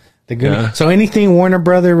 yeah. The Goonies. Yeah. So anything Warner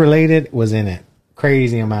Brother related was in it.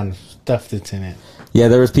 Crazy amount of stuff that's in it. Yeah,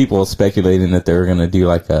 there was people speculating that they were gonna do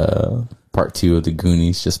like a part 2 of the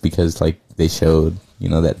Goonies just because like they showed, you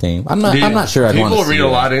know, that thing. I'm not sure I'd want to People see read a that.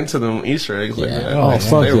 lot into them Easter eggs like Yeah. that. Oh,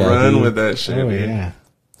 fuck they yeah, run dude. with that shit. Oh dude. yeah.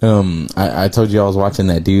 I told you I was watching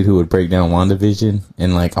that dude who would break down WandaVision,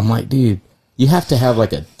 and like I'm like, dude, you have to have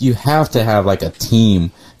like a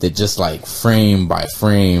team that just like frame by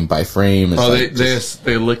frame by frame. Is Oh, like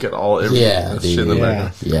they look at all everything. Yeah, That dude. shit in the Yeah.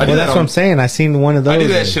 background. Yeah. I Well, do that's that what I'm on, saying. I seen one of those. I do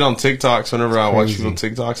that shit on TikToks. Whenever I watch crazy. people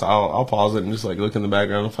TikToks, I'll pause it and just like look in the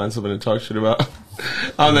background and find something to talk shit about.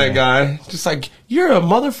 I'm that guy. Just like, you're a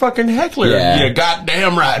motherfucking heckler. Yeah. You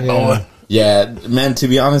goddamn right, boy. Yeah, man. To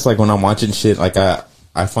be honest, like when I'm watching shit, like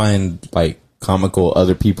I find like comical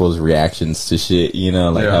other people's reactions to shit. You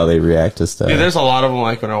know, like Yeah. how they react to stuff. Yeah, there's a lot of them.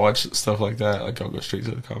 Like when I watch stuff like that, like I'll go straight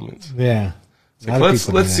to the comments. Yeah. Like,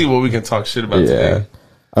 let's see what we can talk shit about Yeah.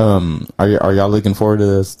 today. Are y'all looking forward to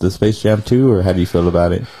the Space Jam 2, or how do you feel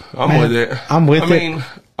about it? I'm Man, with it. I'm with I it. mean,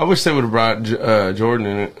 I wish they would have brought Jordan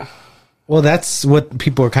in it. Well, that's what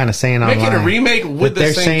people are kind of saying Make online. it a remake with But the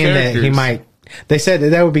they're same saying characters. that he might. They said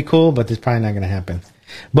that would be cool, but it's probably not going to happen.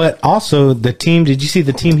 But also, the team. Did you see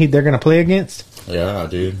the team they're going to play against? Yeah,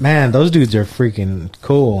 dude. Man, those dudes are freaking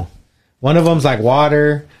cool. One of them's like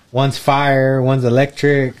water, one's fire, one's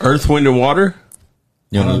electric. Earth, Wind, and Water.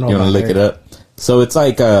 You I don't want know to about look that. it up? So it's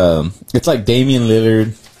like Damian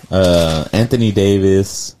Lillard, Anthony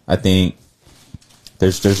Davis. I think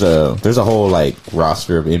there's a whole like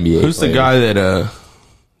roster of NBA. Who's the players. guy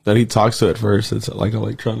that he talks to at first? It's like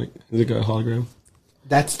electronic. Is it got a hologram?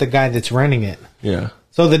 That's the guy that's running it. Yeah.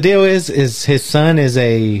 So the deal is his son is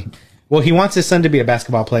he wants his son to be a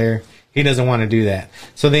basketball player. He doesn't want to do that.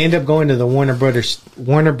 So they end up going to the Warner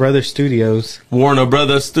Brothers Studios. Warner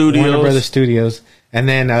Brothers Studios. And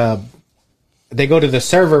then they go to the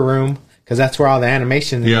server room because that's where all the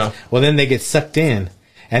animation is. Yeah. Well, then they get sucked in.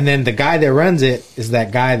 And then the guy that runs it is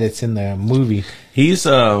that guy that's in the movie. He's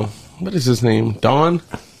what is his name? Don.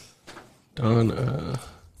 Don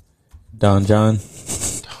John.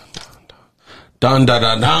 Don da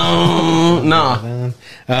da don. Nah.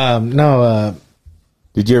 No,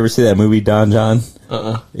 Did you ever see that movie Don John?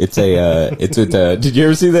 It's it's with did you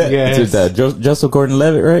ever see that? Yes. It's with Joseph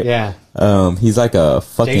Gordon-Levitt, right? yeah. He's like a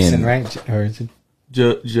fucking Jason, right? Or is it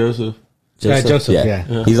Joseph. Joseph,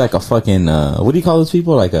 yeah. He's like a fucking what do you call those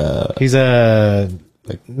people? Like a He's a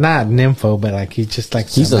not nympho, but like he's just like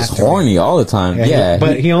he's just horny all the time. Yeah,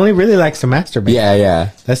 but he only really likes to masturbate. yeah.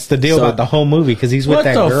 That's the deal So- about the whole movie because he's with What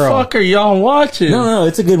that the girl. fuck are y'all watching? No,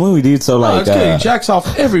 it's a good movie, dude. So Oh, like, it's good. He jacks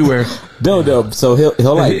off everywhere. no. So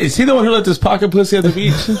he'll like Is he the one who left his pocket pussy at the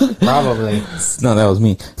beach? Probably. no, that was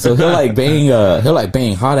me. So he'll like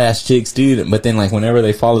bang hot ass chicks, dude. But then like whenever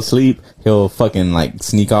they fall asleep, he'll fucking like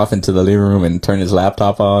sneak off into the living room and turn his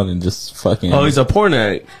laptop on and just fucking. Oh, he's a porn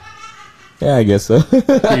addict. yeah, I guess so. You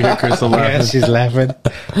hear Crystal Yeah, laughing. she's laughing.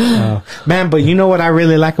 Man, but you know what I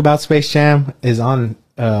really like about Space Jam is on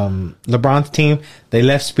LeBron's team. They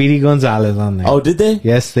left Speedy Gonzalez on there. Oh, did they?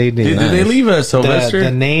 yes, they did. Did they leave us, Sylvester? The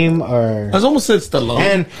name or I was almost said Stallone.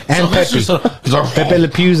 and Pepe Le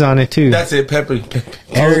Pew's on it too. That's it, Pepe.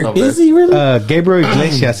 Eric- Is he really? Gabriel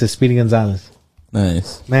Iglesias is Speedy Gonzalez.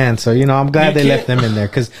 Nice. Man, so you know I'm glad You they can't- left them in there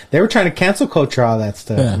because they were trying to cancel culture, all that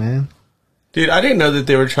stuff, Yeah. man. Dude, I didn't know that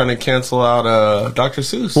they were trying to cancel out Dr.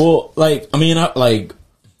 Seuss. Well, like I mean,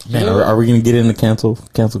 man, are we gonna get into cancel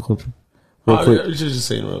culture real quick? I was just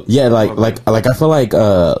saying. Bro. Yeah, like I feel like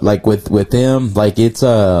with them, like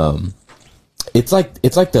it's like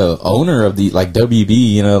the owner of the like WB,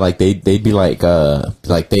 you know, like they'd be like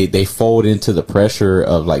they fold into the pressure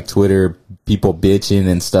of like Twitter people bitching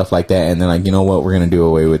and stuff like that, and then like, you know what, we're gonna do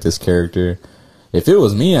away with this character. If it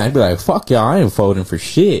was me, I'd be like, fuck y'all, I ain't folding for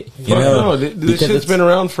shit. You know, This Because shit's it's- been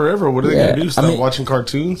around forever. What are they Yeah, gonna do? I Stop mean- watching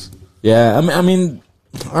cartoons? Yeah, I mean,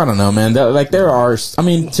 I don't know, man. Like there are, I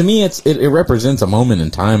mean, to me, it represents a moment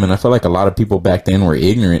in time, and I feel like a lot of people back then were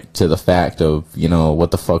ignorant to the fact of, you know,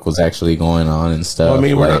 what the fuck was actually going on and stuff. Well, I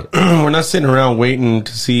mean, like, we're not sitting around waiting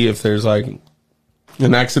to see if there's like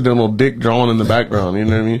an accidental dick drawn in the background. You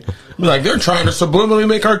know what I mean? Like they're trying to subliminally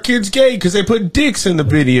make our kids gay because they put dicks in the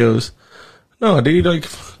videos. No, dude, like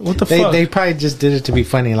what the fuck? They probably just did it to be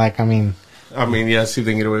funny. Like, I mean, Yeah, see if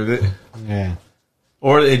they can get away with it. yeah.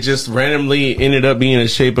 Or it just randomly ended up being the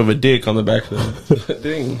shape of a dick on the back of the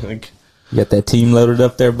thing. Like, you got that team loaded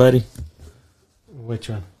up there, buddy? Which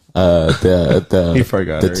one? He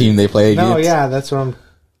forgot the already. team they play against. No, yeah, that's what I'm.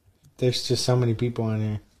 There's just so many people on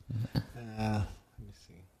here. Let me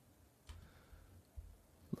see.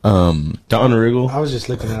 Don Riggle. I was just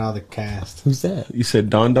looking at all the cast. Who's that? You said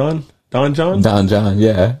Don John? Don John,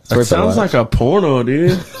 yeah. That sounds like a porno,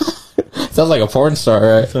 dude. Sounds like a porn star,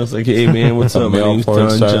 right? Sounds like, hey man, what's A up, my male name's porn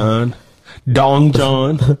Don star. John. Dong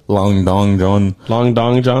John. Long Dong John. Long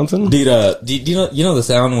Dong Johnson? Dude, do you know the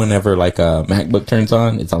sound whenever like a MacBook turns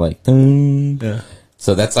on? It's all like, ding. Yeah.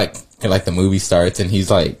 So that's like the movie starts and he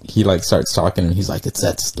starts talking and he's like,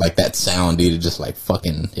 that's like that sound, dude. It just like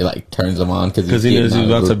fucking, it like turns him on Because he knows he's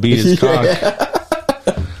about to beat his cock.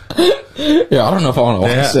 Yeah, I don't know if I want to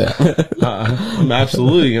watch that. I'm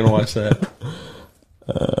absolutely going to watch that.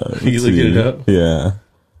 You looking it up? Yeah.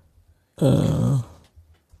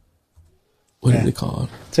 What is it called?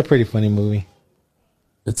 It's a pretty funny movie.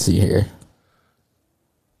 Let's see here.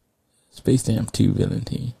 Space Jam 2 villain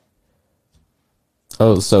team.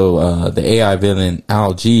 Oh, so the AI villain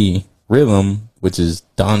Al G Rhythm, which is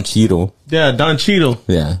Don Cheadle. Yeah, Don Cheadle.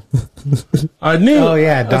 Yeah. I knew. Oh,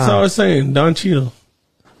 yeah, That's Don. what I was saying. Don Cheadle.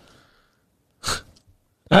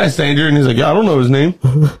 I asked Andrew, and he's like, yeah, I don't know his name.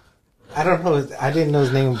 I don't know. I didn't know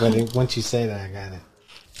his name, but once you say that, I got it.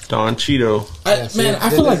 Don Cheadle. Yeah, see, Man, I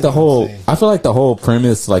that feel like doesn't say. I feel like the whole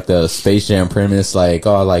premise, like the Space Jam premise, like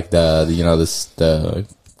like the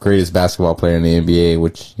greatest basketball player in the NBA,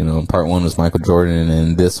 which part one was Michael Jordan,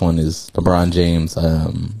 and this one is LeBron James.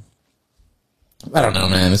 I don't know,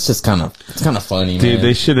 man. It's kind of funny, Dude, man.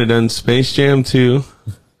 they should have done Space Jam 2,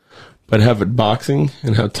 but have it boxing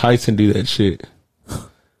and have Tyson do that shit.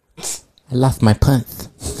 I lost my punch.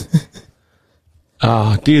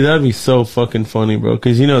 Oh, dude, that'd be so fucking funny, bro.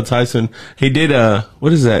 Because Tyson, he did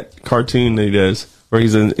what is that cartoon that he does where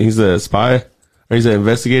he's a spy or he's an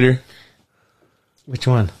investigator? Which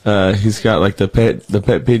one? He's got like the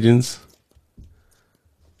pet pigeons.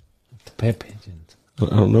 The Pet Pigeons. I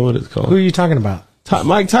don't know what it's Who are called. you talking about?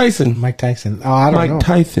 Mike Tyson. Mike Tyson. Oh, I don't know. Mike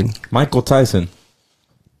Tyson. Michael Tyson.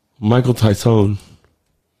 Michael Tyson.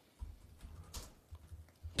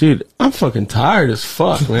 Dude, I'm fucking tired as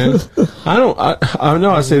fuck, man. I know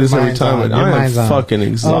I say this every Mind's time, on. but Your I am mind's on. fucking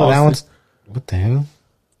exhausted. Oh, that one's. What the hell?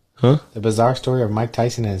 Huh? The bizarre story of Mike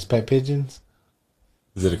Tyson and his pet pigeons.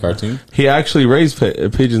 Is it a cartoon? He actually raised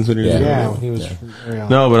pigeons when he was Yeah. young. Yeah, when he was real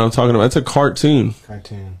No, but I'm talking about, it's a cartoon.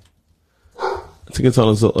 cartoon. I think it's on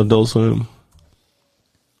Adult Swim.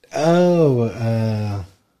 Oh,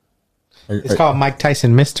 it's called Mike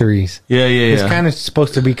Tyson Mysteries. Yeah, yeah, It's yeah. kind of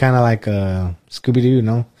supposed to be kind of like Scooby Doo,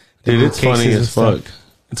 no? The Dude, it's cases funny and as stuff. fuck.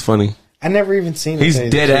 It's funny. I never even seen it. He's to tell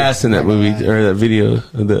you dead the truth. ass in that I'm not movie gonna lie. or that video,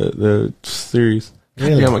 the series.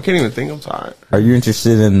 Really? Damn, I can't even think. I'm tired. Are you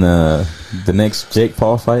interested in the next Jake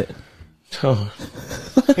Paul fight? Oh.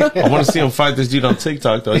 I want to see him fight this dude on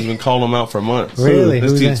TikTok though. He's been calling him out for months. Really?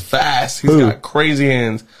 This Who's dude's that? fast. He's got crazy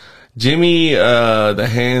hands. Jimmy, the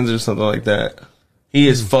hands or something like that. He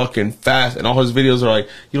is fucking fast, and all his videos are like,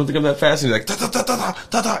 "You don't think I'm that fast?" And he's like, "Da da da da da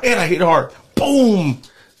da da," and I hit hard. Boom,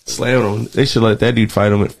 slam him. They should let that dude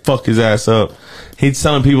fight him and fuck his ass up. He's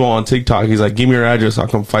telling people on TikTok, he's like, "Give me your address, I'll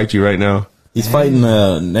come fight you right now." He's fighting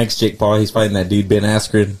next Jake Paul. He's fighting that dude Ben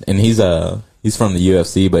Askren, and he's from the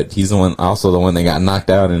UFC, but he's the one that got knocked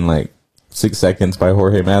out in like 6 seconds by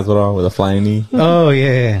Jorge Masvidal with a flying knee. Oh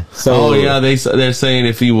yeah. So Oh yeah, they're saying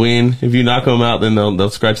if you knock him out, then they'll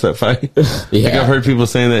scratch that fight. Yeah. Like I've heard people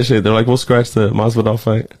saying that shit. They're like, "We'll scratch the Masvidal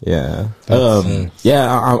fight." yeah,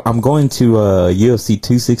 I'm going to UFC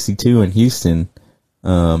 262 in Houston,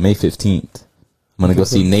 May 15th. I'm gonna go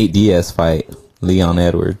see Nate Diaz fight Leon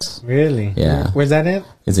Edwards. Really? Yeah. Where's that at?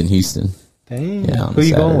 It's in Houston. Dang. Yeah, on Who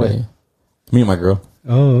you going with? Saturday. Me and my girl.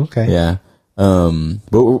 Oh, okay. Yeah.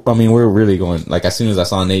 We're really going, like, as soon as I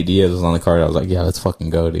saw Nate Diaz was on the card, I was like, yeah, let's fucking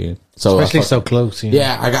go, dude. So Especially so close. You know?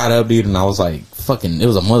 yeah, I got up, dude, and I was like, fucking, it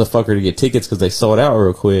was a motherfucker to get tickets because they sold out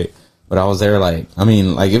real quick. But I was there, like, I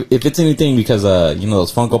mean, like, if it's anything, because,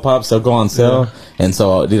 those Funko Pops, they'll go on sale. Yeah. And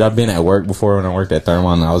so, dude, I've been at work before when I worked at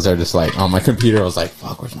Thermon, and I was there just, like, on my computer. I was like,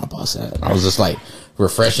 fuck, where's my boss at? And I was just, like,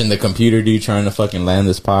 refreshing the computer, dude, trying to fucking land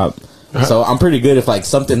this pop. So I'm pretty good if, like,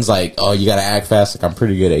 something's like, oh, you gotta act fast. Like, I'm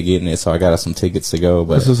pretty good at getting it, so I got some tickets to go.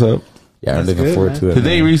 But That's what's up. yeah, I'm That's looking good, forward man. to it. Did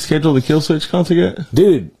they man. reschedule the Kill Switch concert yet?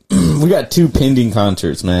 Dude, we got 2 pending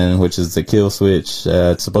concerts, man, which is the Kill Switch.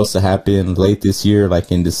 It's supposed to happen late this year,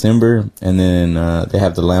 like in December. And then they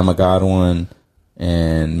have the Lamb of God one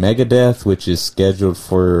and Megadeth, which is scheduled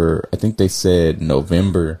for, I think they said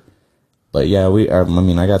November. But yeah,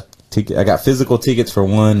 I got physical tickets for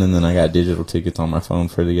one, and then I got digital tickets on my phone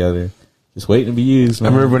for the other. Just waiting to be used, I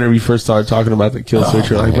man. remember whenever you first started talking about the Kill Switch,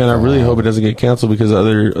 you're like, man, I really hope it doesn't get canceled because of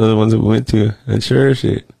other ones that we went to. And sure as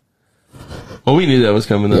shit. Well, we knew that was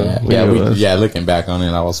coming, though. Looking back on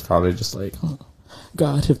it, I was probably just like, oh,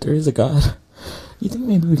 God, if there is a God, you think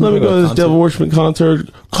maybe we can Let me go to this Devil concert? Worshipment concert.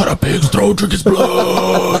 Cut a pig's throat, drink his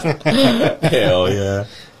blood. Hell yeah.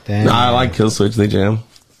 Damn. Nah, I like Killswitch. They jam.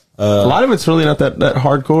 A lot of it's really not that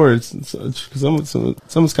hardcore.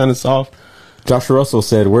 Some's kind of soft. Joshua Russell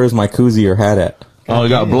said, "Where's my koozie or hat at?" Oh, it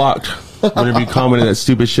got blocked. Whenever you commented that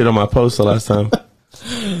stupid shit on my post the last time.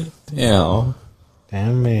 Damn.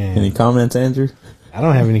 Damn, man. Any comments, Andrew? I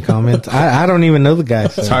don't have any comments. I don't even know the guy.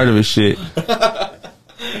 So. Tired of his shit.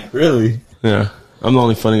 Really? Yeah. I'm the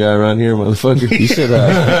only funny guy around here, motherfucker. You should.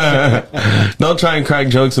 Don't try and crack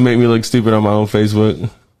jokes and make me look stupid on my own Facebook.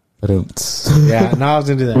 Yeah, no, I was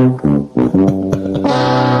gonna do that.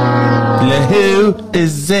 Who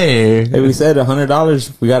is there? Hey, we said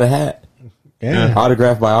 $100. We got a hat Yeah,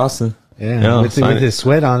 autographed by Austin. Yeah, with sign it. his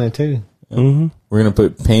sweat on it too. We're gonna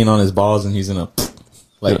put paint on his balls, and he's gonna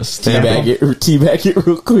like Yeah, stamp teabag it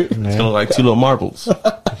real quick. It's kind of like two little marbles.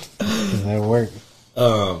 That worked.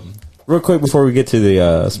 Real quick before we get to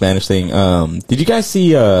the Spanish thing, did you guys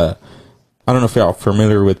see? I don't know if y'all are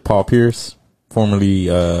familiar with Paul Pierce, formerly.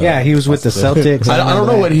 Yeah, he was with the Celtics. I don't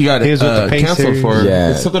know what he got He was with the Pacers. canceled for.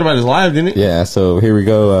 Yeah. It's something about his live, didn't it? Yeah, so here we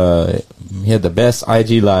go. He had the best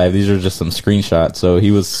IG live. These are just some screenshots. So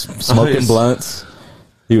he was smoking Nice. blunts.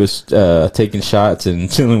 He was taking shots and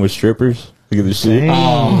chilling with strippers. Look at this shit.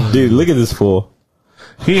 Dang. Dude, look at this fool.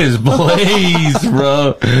 He is blazed,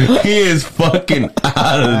 bro. He is fucking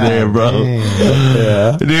out of there, bro.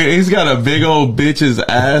 Yeah. Dude, he's got a big old bitch's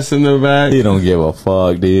ass in the back. He don't give a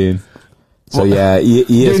fuck, dude. So yeah, Dude,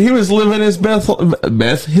 he was living his best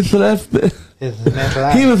his life.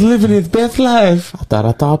 He was living his best life.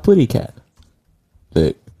 I thought putty cat.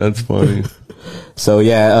 Look. That's funny. So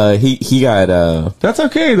yeah, he got That's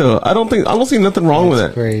okay though. I don't see nothing wrong with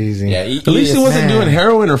that. Crazy. yeah. At least he wasn't Man. doing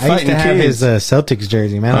heroin or I used fighting to have kids. his Celtics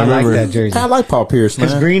jersey, man. I, I like remember. that jersey. I like Paul Pierce, man.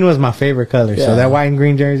 His green was my favorite color, Yeah. so that white and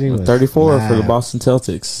green jersey was 34 for the live. Boston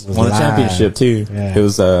Celtics. Was Won a live. championship too. Yeah. It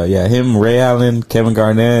was him, Ray Allen, Kevin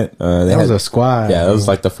Garnett. That was a squad. Yeah, that was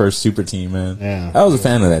like the first super team, man. Yeah. I was a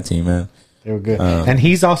fan of that team, man. They were good. And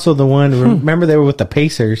he's also the one, remember they were with the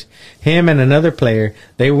Pacers. Him and another player,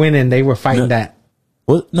 they went and they were fighting that.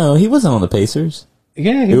 What? No, he wasn't on the Pacers.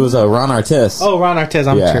 Yeah. It was Ron Artest. Oh, Ron Artest.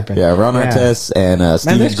 I'm tripping. Yeah, Ron Artest and Man,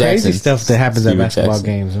 Steven there's crazy Jackson. stuff that happens at Steven basketball Jackson.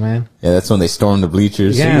 games, man. Yeah, that's when they stormed the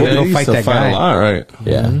bleachers. Yeah. Yeah, Go he used fight to that fight guy. a lot, right?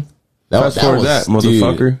 Yeah. That Fast forward that,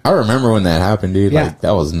 motherfucker. Dude, I remember when that happened, dude. Yeah. Like,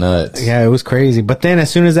 that was nuts. Yeah, it was crazy. But then as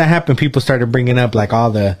soon as that happened, people started bringing up like all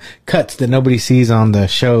the cuts that nobody sees on the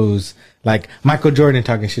shows. Like Michael Jordan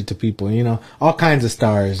talking shit to people, all kinds of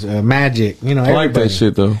stars, Magic, I like that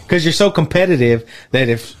shit though. Because you're so competitive that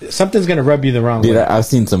if something's going to rub you the wrong Dude, way. I've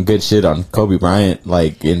seen some good shit on Kobe Bryant,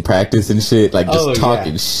 like in practice and shit, like just Oh,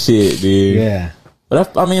 talking yeah. shit, dude. Yeah.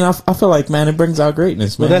 But I feel like, man, it brings out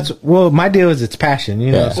greatness, man. Well, my deal is it's passion,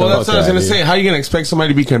 Yeah. So, Well, that's what I was Okay, gonna dude. say. How you gonna expect somebody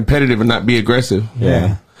to be competitive and not be aggressive?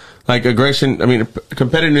 Yeah. Like aggression. I mean,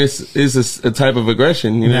 competitiveness is a type of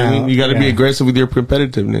aggression. You know what I No, mean? You got to be yeah. aggressive with your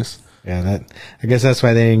competitiveness. yeah, I guess that's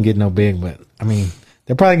why they didn't get no big. But I mean,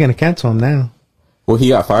 they're probably going to cancel him now. Well, he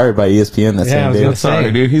got fired by ESPN that Yeah, I same was day. gonna Sorry,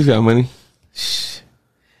 Same. dude. He's got money.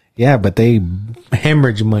 Yeah, but they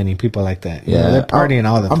hemorrhage money, people like that. They're partying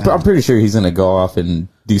all the time. I'm pretty sure he's gonna go off and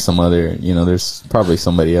do some other. There's probably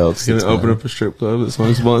somebody else. He's gonna open up a strip club that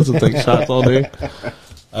smokes blunts and take shots all day.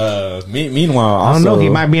 Meanwhile, I don't know. also- He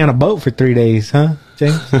might be on a boat for 3 days, huh,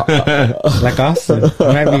 James? Like Austin. He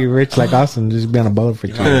might be rich like Austin, just be on a boat for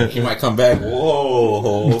 3 days. He might come back.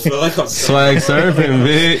 Whoa! Feel like I'm Swag surfing,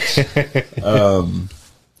 bitch.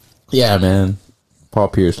 Yeah, man. Paul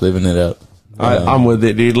Pierce living it up. I'm with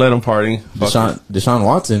it, dude. Let him party. Fuck it. Deshaun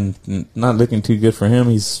Watson, not looking too good for him.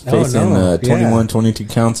 He's Oh, facing no. 21, 22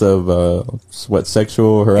 counts of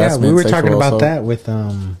sexual Yeah, harassment. we were sexual talking about assault. that with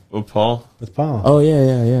Paul. Paul. Oh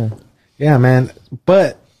yeah. Yeah, man.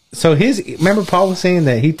 But so remember Paul was saying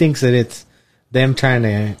that he thinks that it's them trying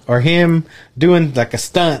to, or him doing like a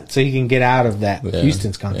stunt so he can get out of that Yeah,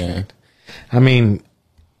 Houston's contract. I mean,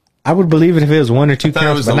 I would believe it if it was 1 or 2 I thought it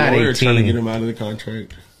counts, was but the not lawyer trying to get 18. him out of the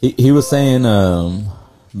contract. He was saying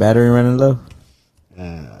battery running low.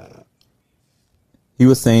 He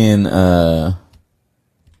was saying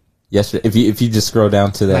yesterday. If you just scroll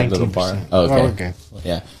down to that little bar. 19%. Oh, okay. Oh, okay.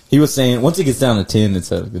 Yeah. He was saying once it gets down to 10,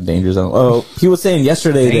 it's a danger zone. Oh, he was saying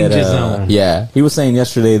yesterday Danger that zone. yeah, he was saying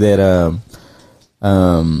yesterday that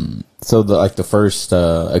so the first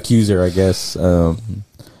accuser, I guess,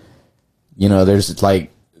 there's like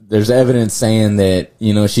there's evidence saying that,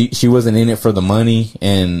 you know, she wasn't in it for the money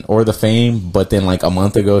or the fame, but then like a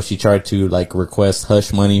month ago she tried to like request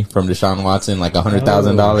hush money from Deshaun Watson, like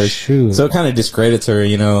 $100,000. shoot. So it kind of discredits her,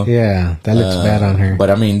 you know. Yeah, that looks bad on her. But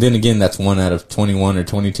I mean, then again, that's 1 out of 21 or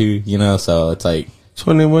 22, you know, so it's like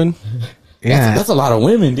 21. Yeah, that's a lot of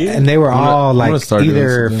women, dude. and they were all I'm gonna like start doing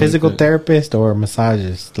either something physical like that. therapist or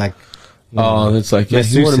massages. Like, Oh, it's like, yeah,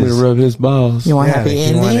 he wanted me to masseuses. rub his balls. You want yeah, happy he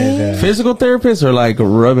ending? wanted, Physical therapist or like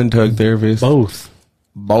rub and tug therapist? both.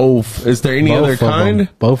 Both. Is there any Both other of 'em. kind?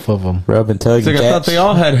 Both of them. Rub and tug. It's like and I thought catch. they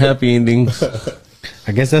all had happy endings.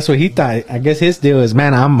 I guess that's what he thought. I guess his deal is,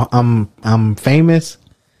 man, I'm famous.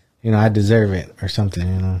 You know, I deserve it or something.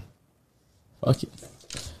 You know. Fuck it.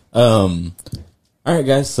 All right,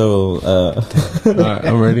 guys. So, All right,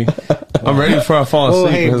 I'm ready. I'm ready before I fall Oh,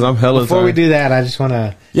 asleep hey, because I'm hella before we tired. do that, I just want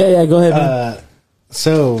to. yeah, go ahead. Man.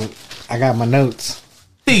 So I got my notes.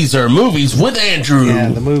 These are movies with Andrew. Yeah,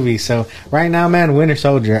 the movie. So right now, man, Winter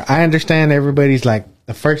Soldier. I understand everybody's like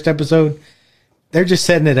the first episode. They're just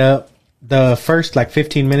setting it up. The first like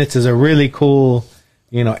 15 minutes is a really cool,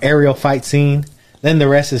 you know, aerial fight scene. Then the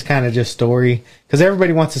rest is kind of just story because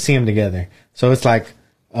everybody wants to see them together. So it's like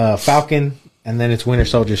Falcon, and then it's Winter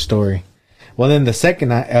Soldier's story. Well, then the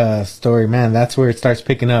second story, man, that's where it starts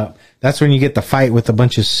picking up. That's when you get the fight with a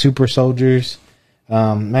bunch of super soldiers.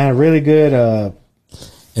 Man, really good.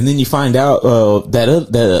 And then you find out that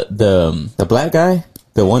the black guy,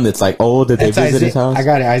 the one that's like old that they It's visit his house. I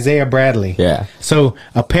got it, Isaiah Bradley. Yeah. So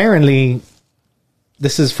apparently,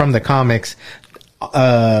 this is from the comics.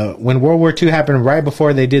 When World War II happened, right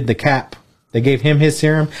before they did the Cap, they gave him his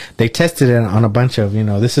serum. They tested it on a bunch of, you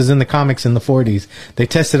know, this is in the comics in the 40s. They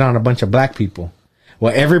tested on a bunch of black people.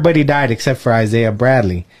 Well, everybody died except for Isaiah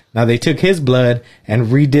Bradley. Now they took his blood and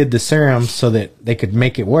redid the serum so that they could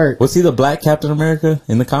make it work. Was he the black Captain America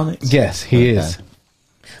in the comics? Yes, he is.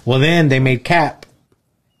 Well, then they made Cap,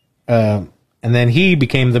 and then he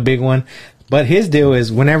became the big one. But his deal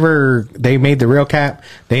is whenever they made the real Cap,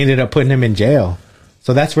 they ended up putting him in jail.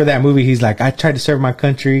 So that's where that movie, he's like, I tried to serve my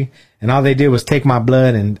country, and all they did was take my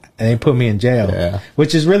blood and they put me in jail. Yeah.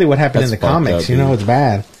 Which is really what happened That's in the fucked comics. up, You know, dude. it's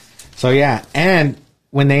bad. So yeah, and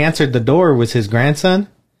when they answered the door was his grandson.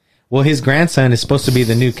 Well, his grandson is supposed to be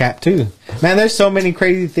the new Cap too. Man, there's so many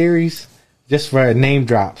crazy theories just for name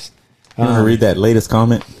drops. You want to read that latest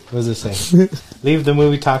comment? What does it say? Leave the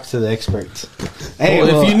movie talks to the experts. Hey,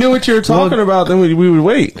 Well, if you knew what you were talking about, then we would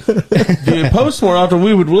wait. If you would post more often,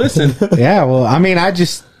 we would listen. yeah, well, I mean,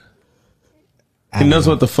 He knows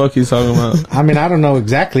what the fuck he's talking about. I don't know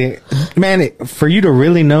exactly. Man, for you to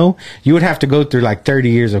really know, you would have to go through like 30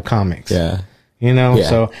 years of comics. Yeah. You know, Yeah.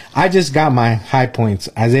 so I just got my high points.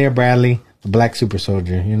 Isaiah Bradley, the Black Super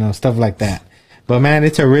Soldier, you know, stuff like that. But man,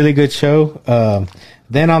 it's a really good show.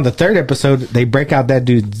 Then on the third episode, they break out that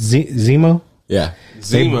dude Zemo. Yeah.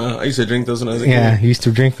 Zima. I used to drink those when I was a Yeah, kid. he used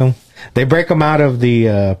to drink them. They break him out of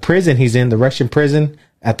the prison he's in, the Russian prison.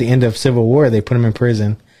 At the end of Civil War, they put him in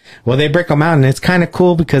prison. Well, they break him out, and it's kind of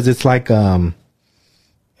cool because it's like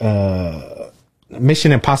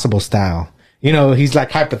Mission Impossible style. You know, he's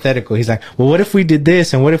like hypothetical. He's like, well, what if we did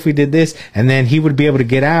this and what if we did this? And then he would be able to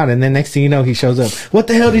get out. And then next thing you know, he shows up. What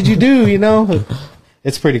the hell did you do? You know,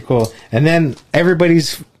 it's pretty cool. And then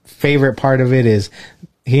everybody's favorite part of it is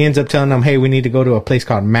he ends up telling them, hey, we need to go to a place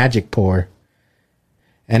called Magic Pour.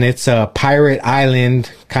 And it's a pirate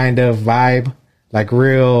island kind of vibe. Like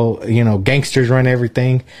real, you know, gangsters run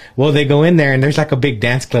everything. Well, they go in there and there's like a big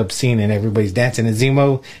dance club scene and everybody's dancing. And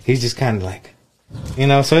Zemo, he's just kind of like, you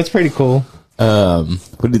know, so it's pretty cool. What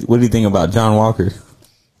do you think about John Walker?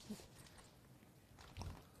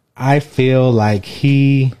 I feel like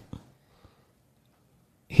he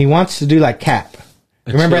wants to do like Cap.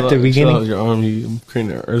 Remember at the beginning? Your arm, you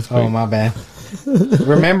creating an earthquake. Oh, my bad.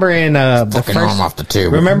 Remember in the Fucking first, arm off the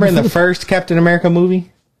table. remember in the first Captain America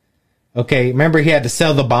movie? Okay, remember he had to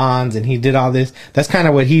sell the bonds and he did all this. That's kind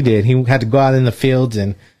of what he did. He had to go out in the fields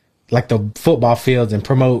and like the football fields and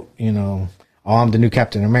promote, you know, oh, I'm the new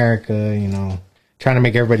Captain America, you know, trying to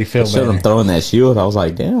make everybody feel Showed him better. throwing that shield. I was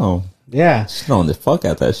like, damn, Yeah, he's throwing the fuck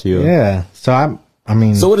out that shield. yeah. So I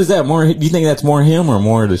mean, So what is that more? Do you think that's more him or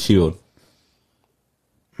more the shield?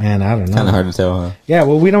 man, I don't know. Kind of hard to tell, huh? Yeah,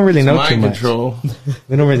 well, we don't really know too Mind much. control.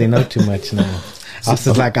 We don't really know too much now.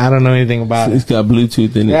 Austin's like, I don't know anything about It's it. got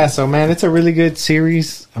Bluetooth in it. Yeah, so man, it's a really good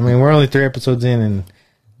series. I mean, we're only 3 episodes in, and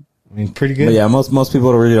I mean, pretty good. But yeah, most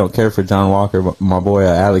people really don't care for John Walker. But my boy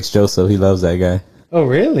Alex Joseph, he loves that guy. Oh,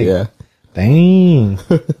 really? Yeah. Dang.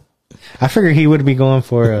 I figured he would be going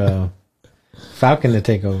for Falcon to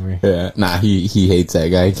take over. Yeah. Nah, he hates that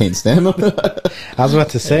guy. He can't stand him. I was about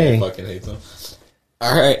to say. fucking hates him.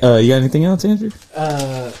 All right. You got anything else, Andrew?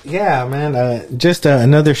 Yeah, man. Just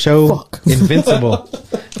another show, Invincible.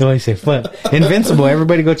 You always say fuck. Invincible.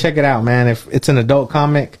 Everybody go check it out, man. If it's an adult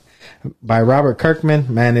comic by Robert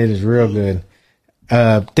Kirkman, man, it is real good.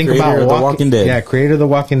 Think Creator about of The Walking Dead. Yeah, creator of The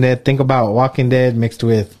Walking Dead. Think about Walking Dead mixed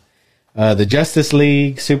with the Justice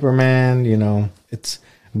League, Superman. You know, it's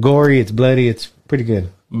gory, it's bloody, it's pretty good.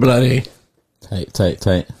 Bloody.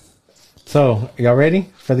 Tight. So, y'all ready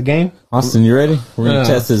for the game? Austin, you ready? We're gonna Yeah.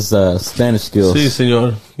 test his Spanish skills. Si,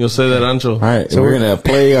 senor. You'll say that, Ancho. All right, so we're gonna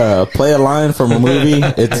play a line from a movie.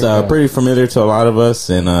 It's pretty familiar to a lot of us,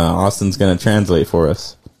 and Austin's gonna translate for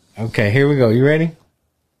us. Okay, here we go. You ready?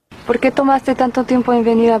 ¿Por qué tomaste tanto tiempo en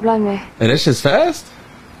venir a hablarme? And that's just fast?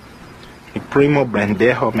 Mi primo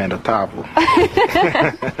pendejo me tabo.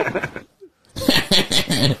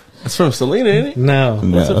 That's from Selena, ain't it? No.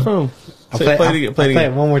 What's it from? I'll Say- play, play it I'll- again. I'll Play it play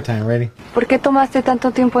again. it one more time. Ready? ¿Por qué tomaste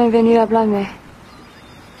tanto tiempo en venir a hablarme?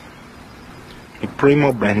 Mi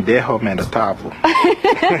primo pendejo me tabo.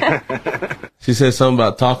 She said something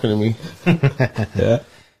about talking to me. Yeah.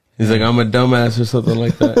 He's like, I'm a dumbass or something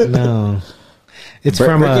like that. No. It's Break-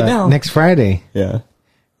 from break it down. next Friday. Yeah.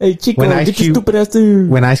 Hey, Chico, When Ice get your Cube- stupid ass dude.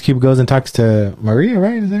 When Ice Cube goes and talks to Maria,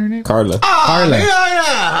 right? Is that her name? Carla. Carla.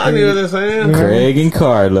 Yeah. I knew what they're saying. Craig and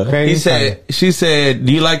Carla. Craig He and said, she said,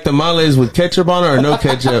 do you like tamales with ketchup on it or no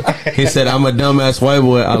ketchup? He said, I'm a dumbass white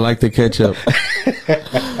boy. I like the ketchup.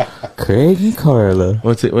 Craig and Carla.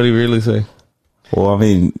 What did he really say? Well, I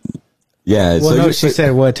mean, yeah. Well, no, she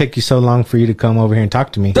said, "Well, it took you so long for you to come over here and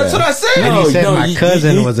talk to me." That's what I said. And he said my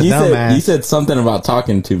cousin was a dumbass. You said something about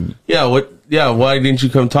talking to me. Yeah, what? Yeah, why didn't you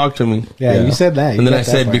come talk to me? Yeah, Yeah. you said that. You And then got I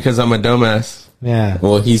that said, part. because I'm a dumbass. Yeah.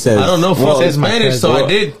 Well, he says. I don't know Well, fucking says my Spanish, so cousin. I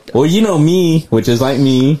did. well, you know me, which is like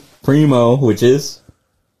me. Primo, which is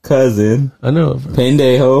cousin. I know.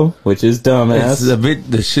 Pendejo, which is It's dumbass. a bit,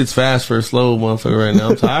 the shit's fast for a slow motherfucker right now.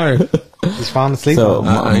 I'm tired. He's falling asleep. So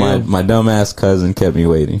I my am. my dumbass cousin kept me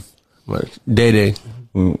waiting. Day.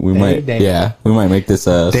 We might, Day. yeah, we might make this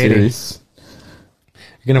Day. series.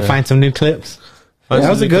 You're gonna find some new clips. Find that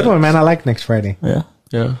was some a new good clips. one, man. I like next Friday. Yeah,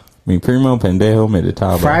 Yeah. mi primo pendejo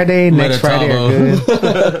meditaba. Friday, next Friday are Meditavo.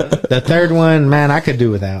 good. The third one, man, I could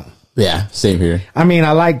do without. Yeah, same here. I mean,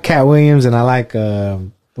 I like Cat Williams and I like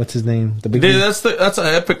what's his name? The big Dude, that's an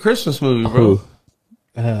epic Christmas movie, bro.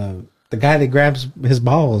 Who? the guy that grabs his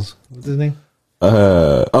balls. What's his name?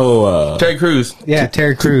 Terry Crews. Yeah,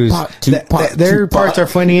 Terry Crews. Tupac, Their Tupac. parts are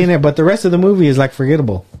funny in it, but the rest of the movie is like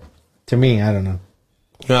forgettable. To me, I don't know.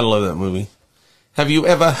 Gotta love that movie. Have you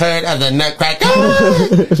ever heard of the Nutcracker?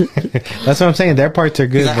 That's what I'm saying. Their parts are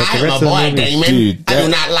good, but the I'm rest a of the boy, movie. Damon. Dude, I that-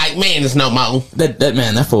 do not like men no more. That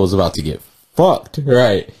man, that fool was about to get fucked.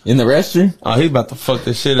 Right in the restroom. Oh, he's about to fuck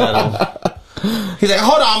the shit out of him. He's like,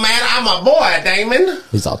 hold on, man. I'm a boy, Damon.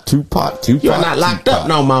 He's all Tupac. You're not locked up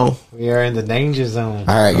no more. We are in the danger zone.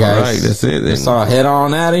 All right, guys. All right, that's it then. Let's all head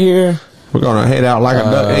on out of here. We're gonna head out like a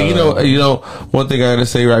duck. And you know, one thing I gotta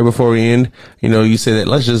say right before we end. You know, you said that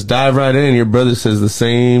let's just dive right in. Your brother says the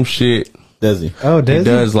same shit. Does he? Oh, does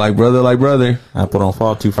He does, like brother. Apple don't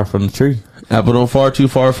fall too far from the tree. Apple don't far too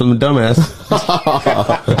far from the dumbass.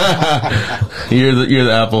 You're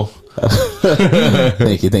the apple.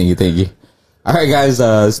 Thank you. All right, guys.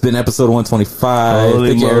 It's been episode 125. Holy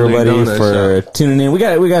Thank you, moly, everybody, donut for shop. tuning in. We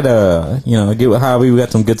got get with Hobby. We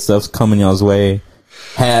got some good stuff coming y'all's way.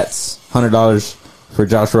 Hats, $100 for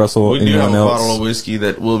Josh Russell. We do have Anyone a else? bottle of whiskey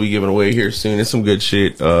that we'll be giving away here soon. It's some good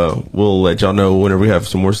shit. We'll let y'all know whenever we have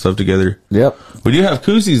some more stuff together. Yep, We do have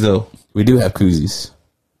koozies though. we do have koozies.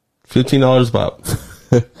 $15 pop.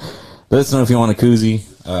 Let us know if you want a koozie.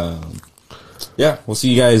 Yeah, we'll see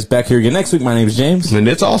you guys back here again next week. My name is James. And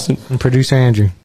it's awesome. And producer Andrew.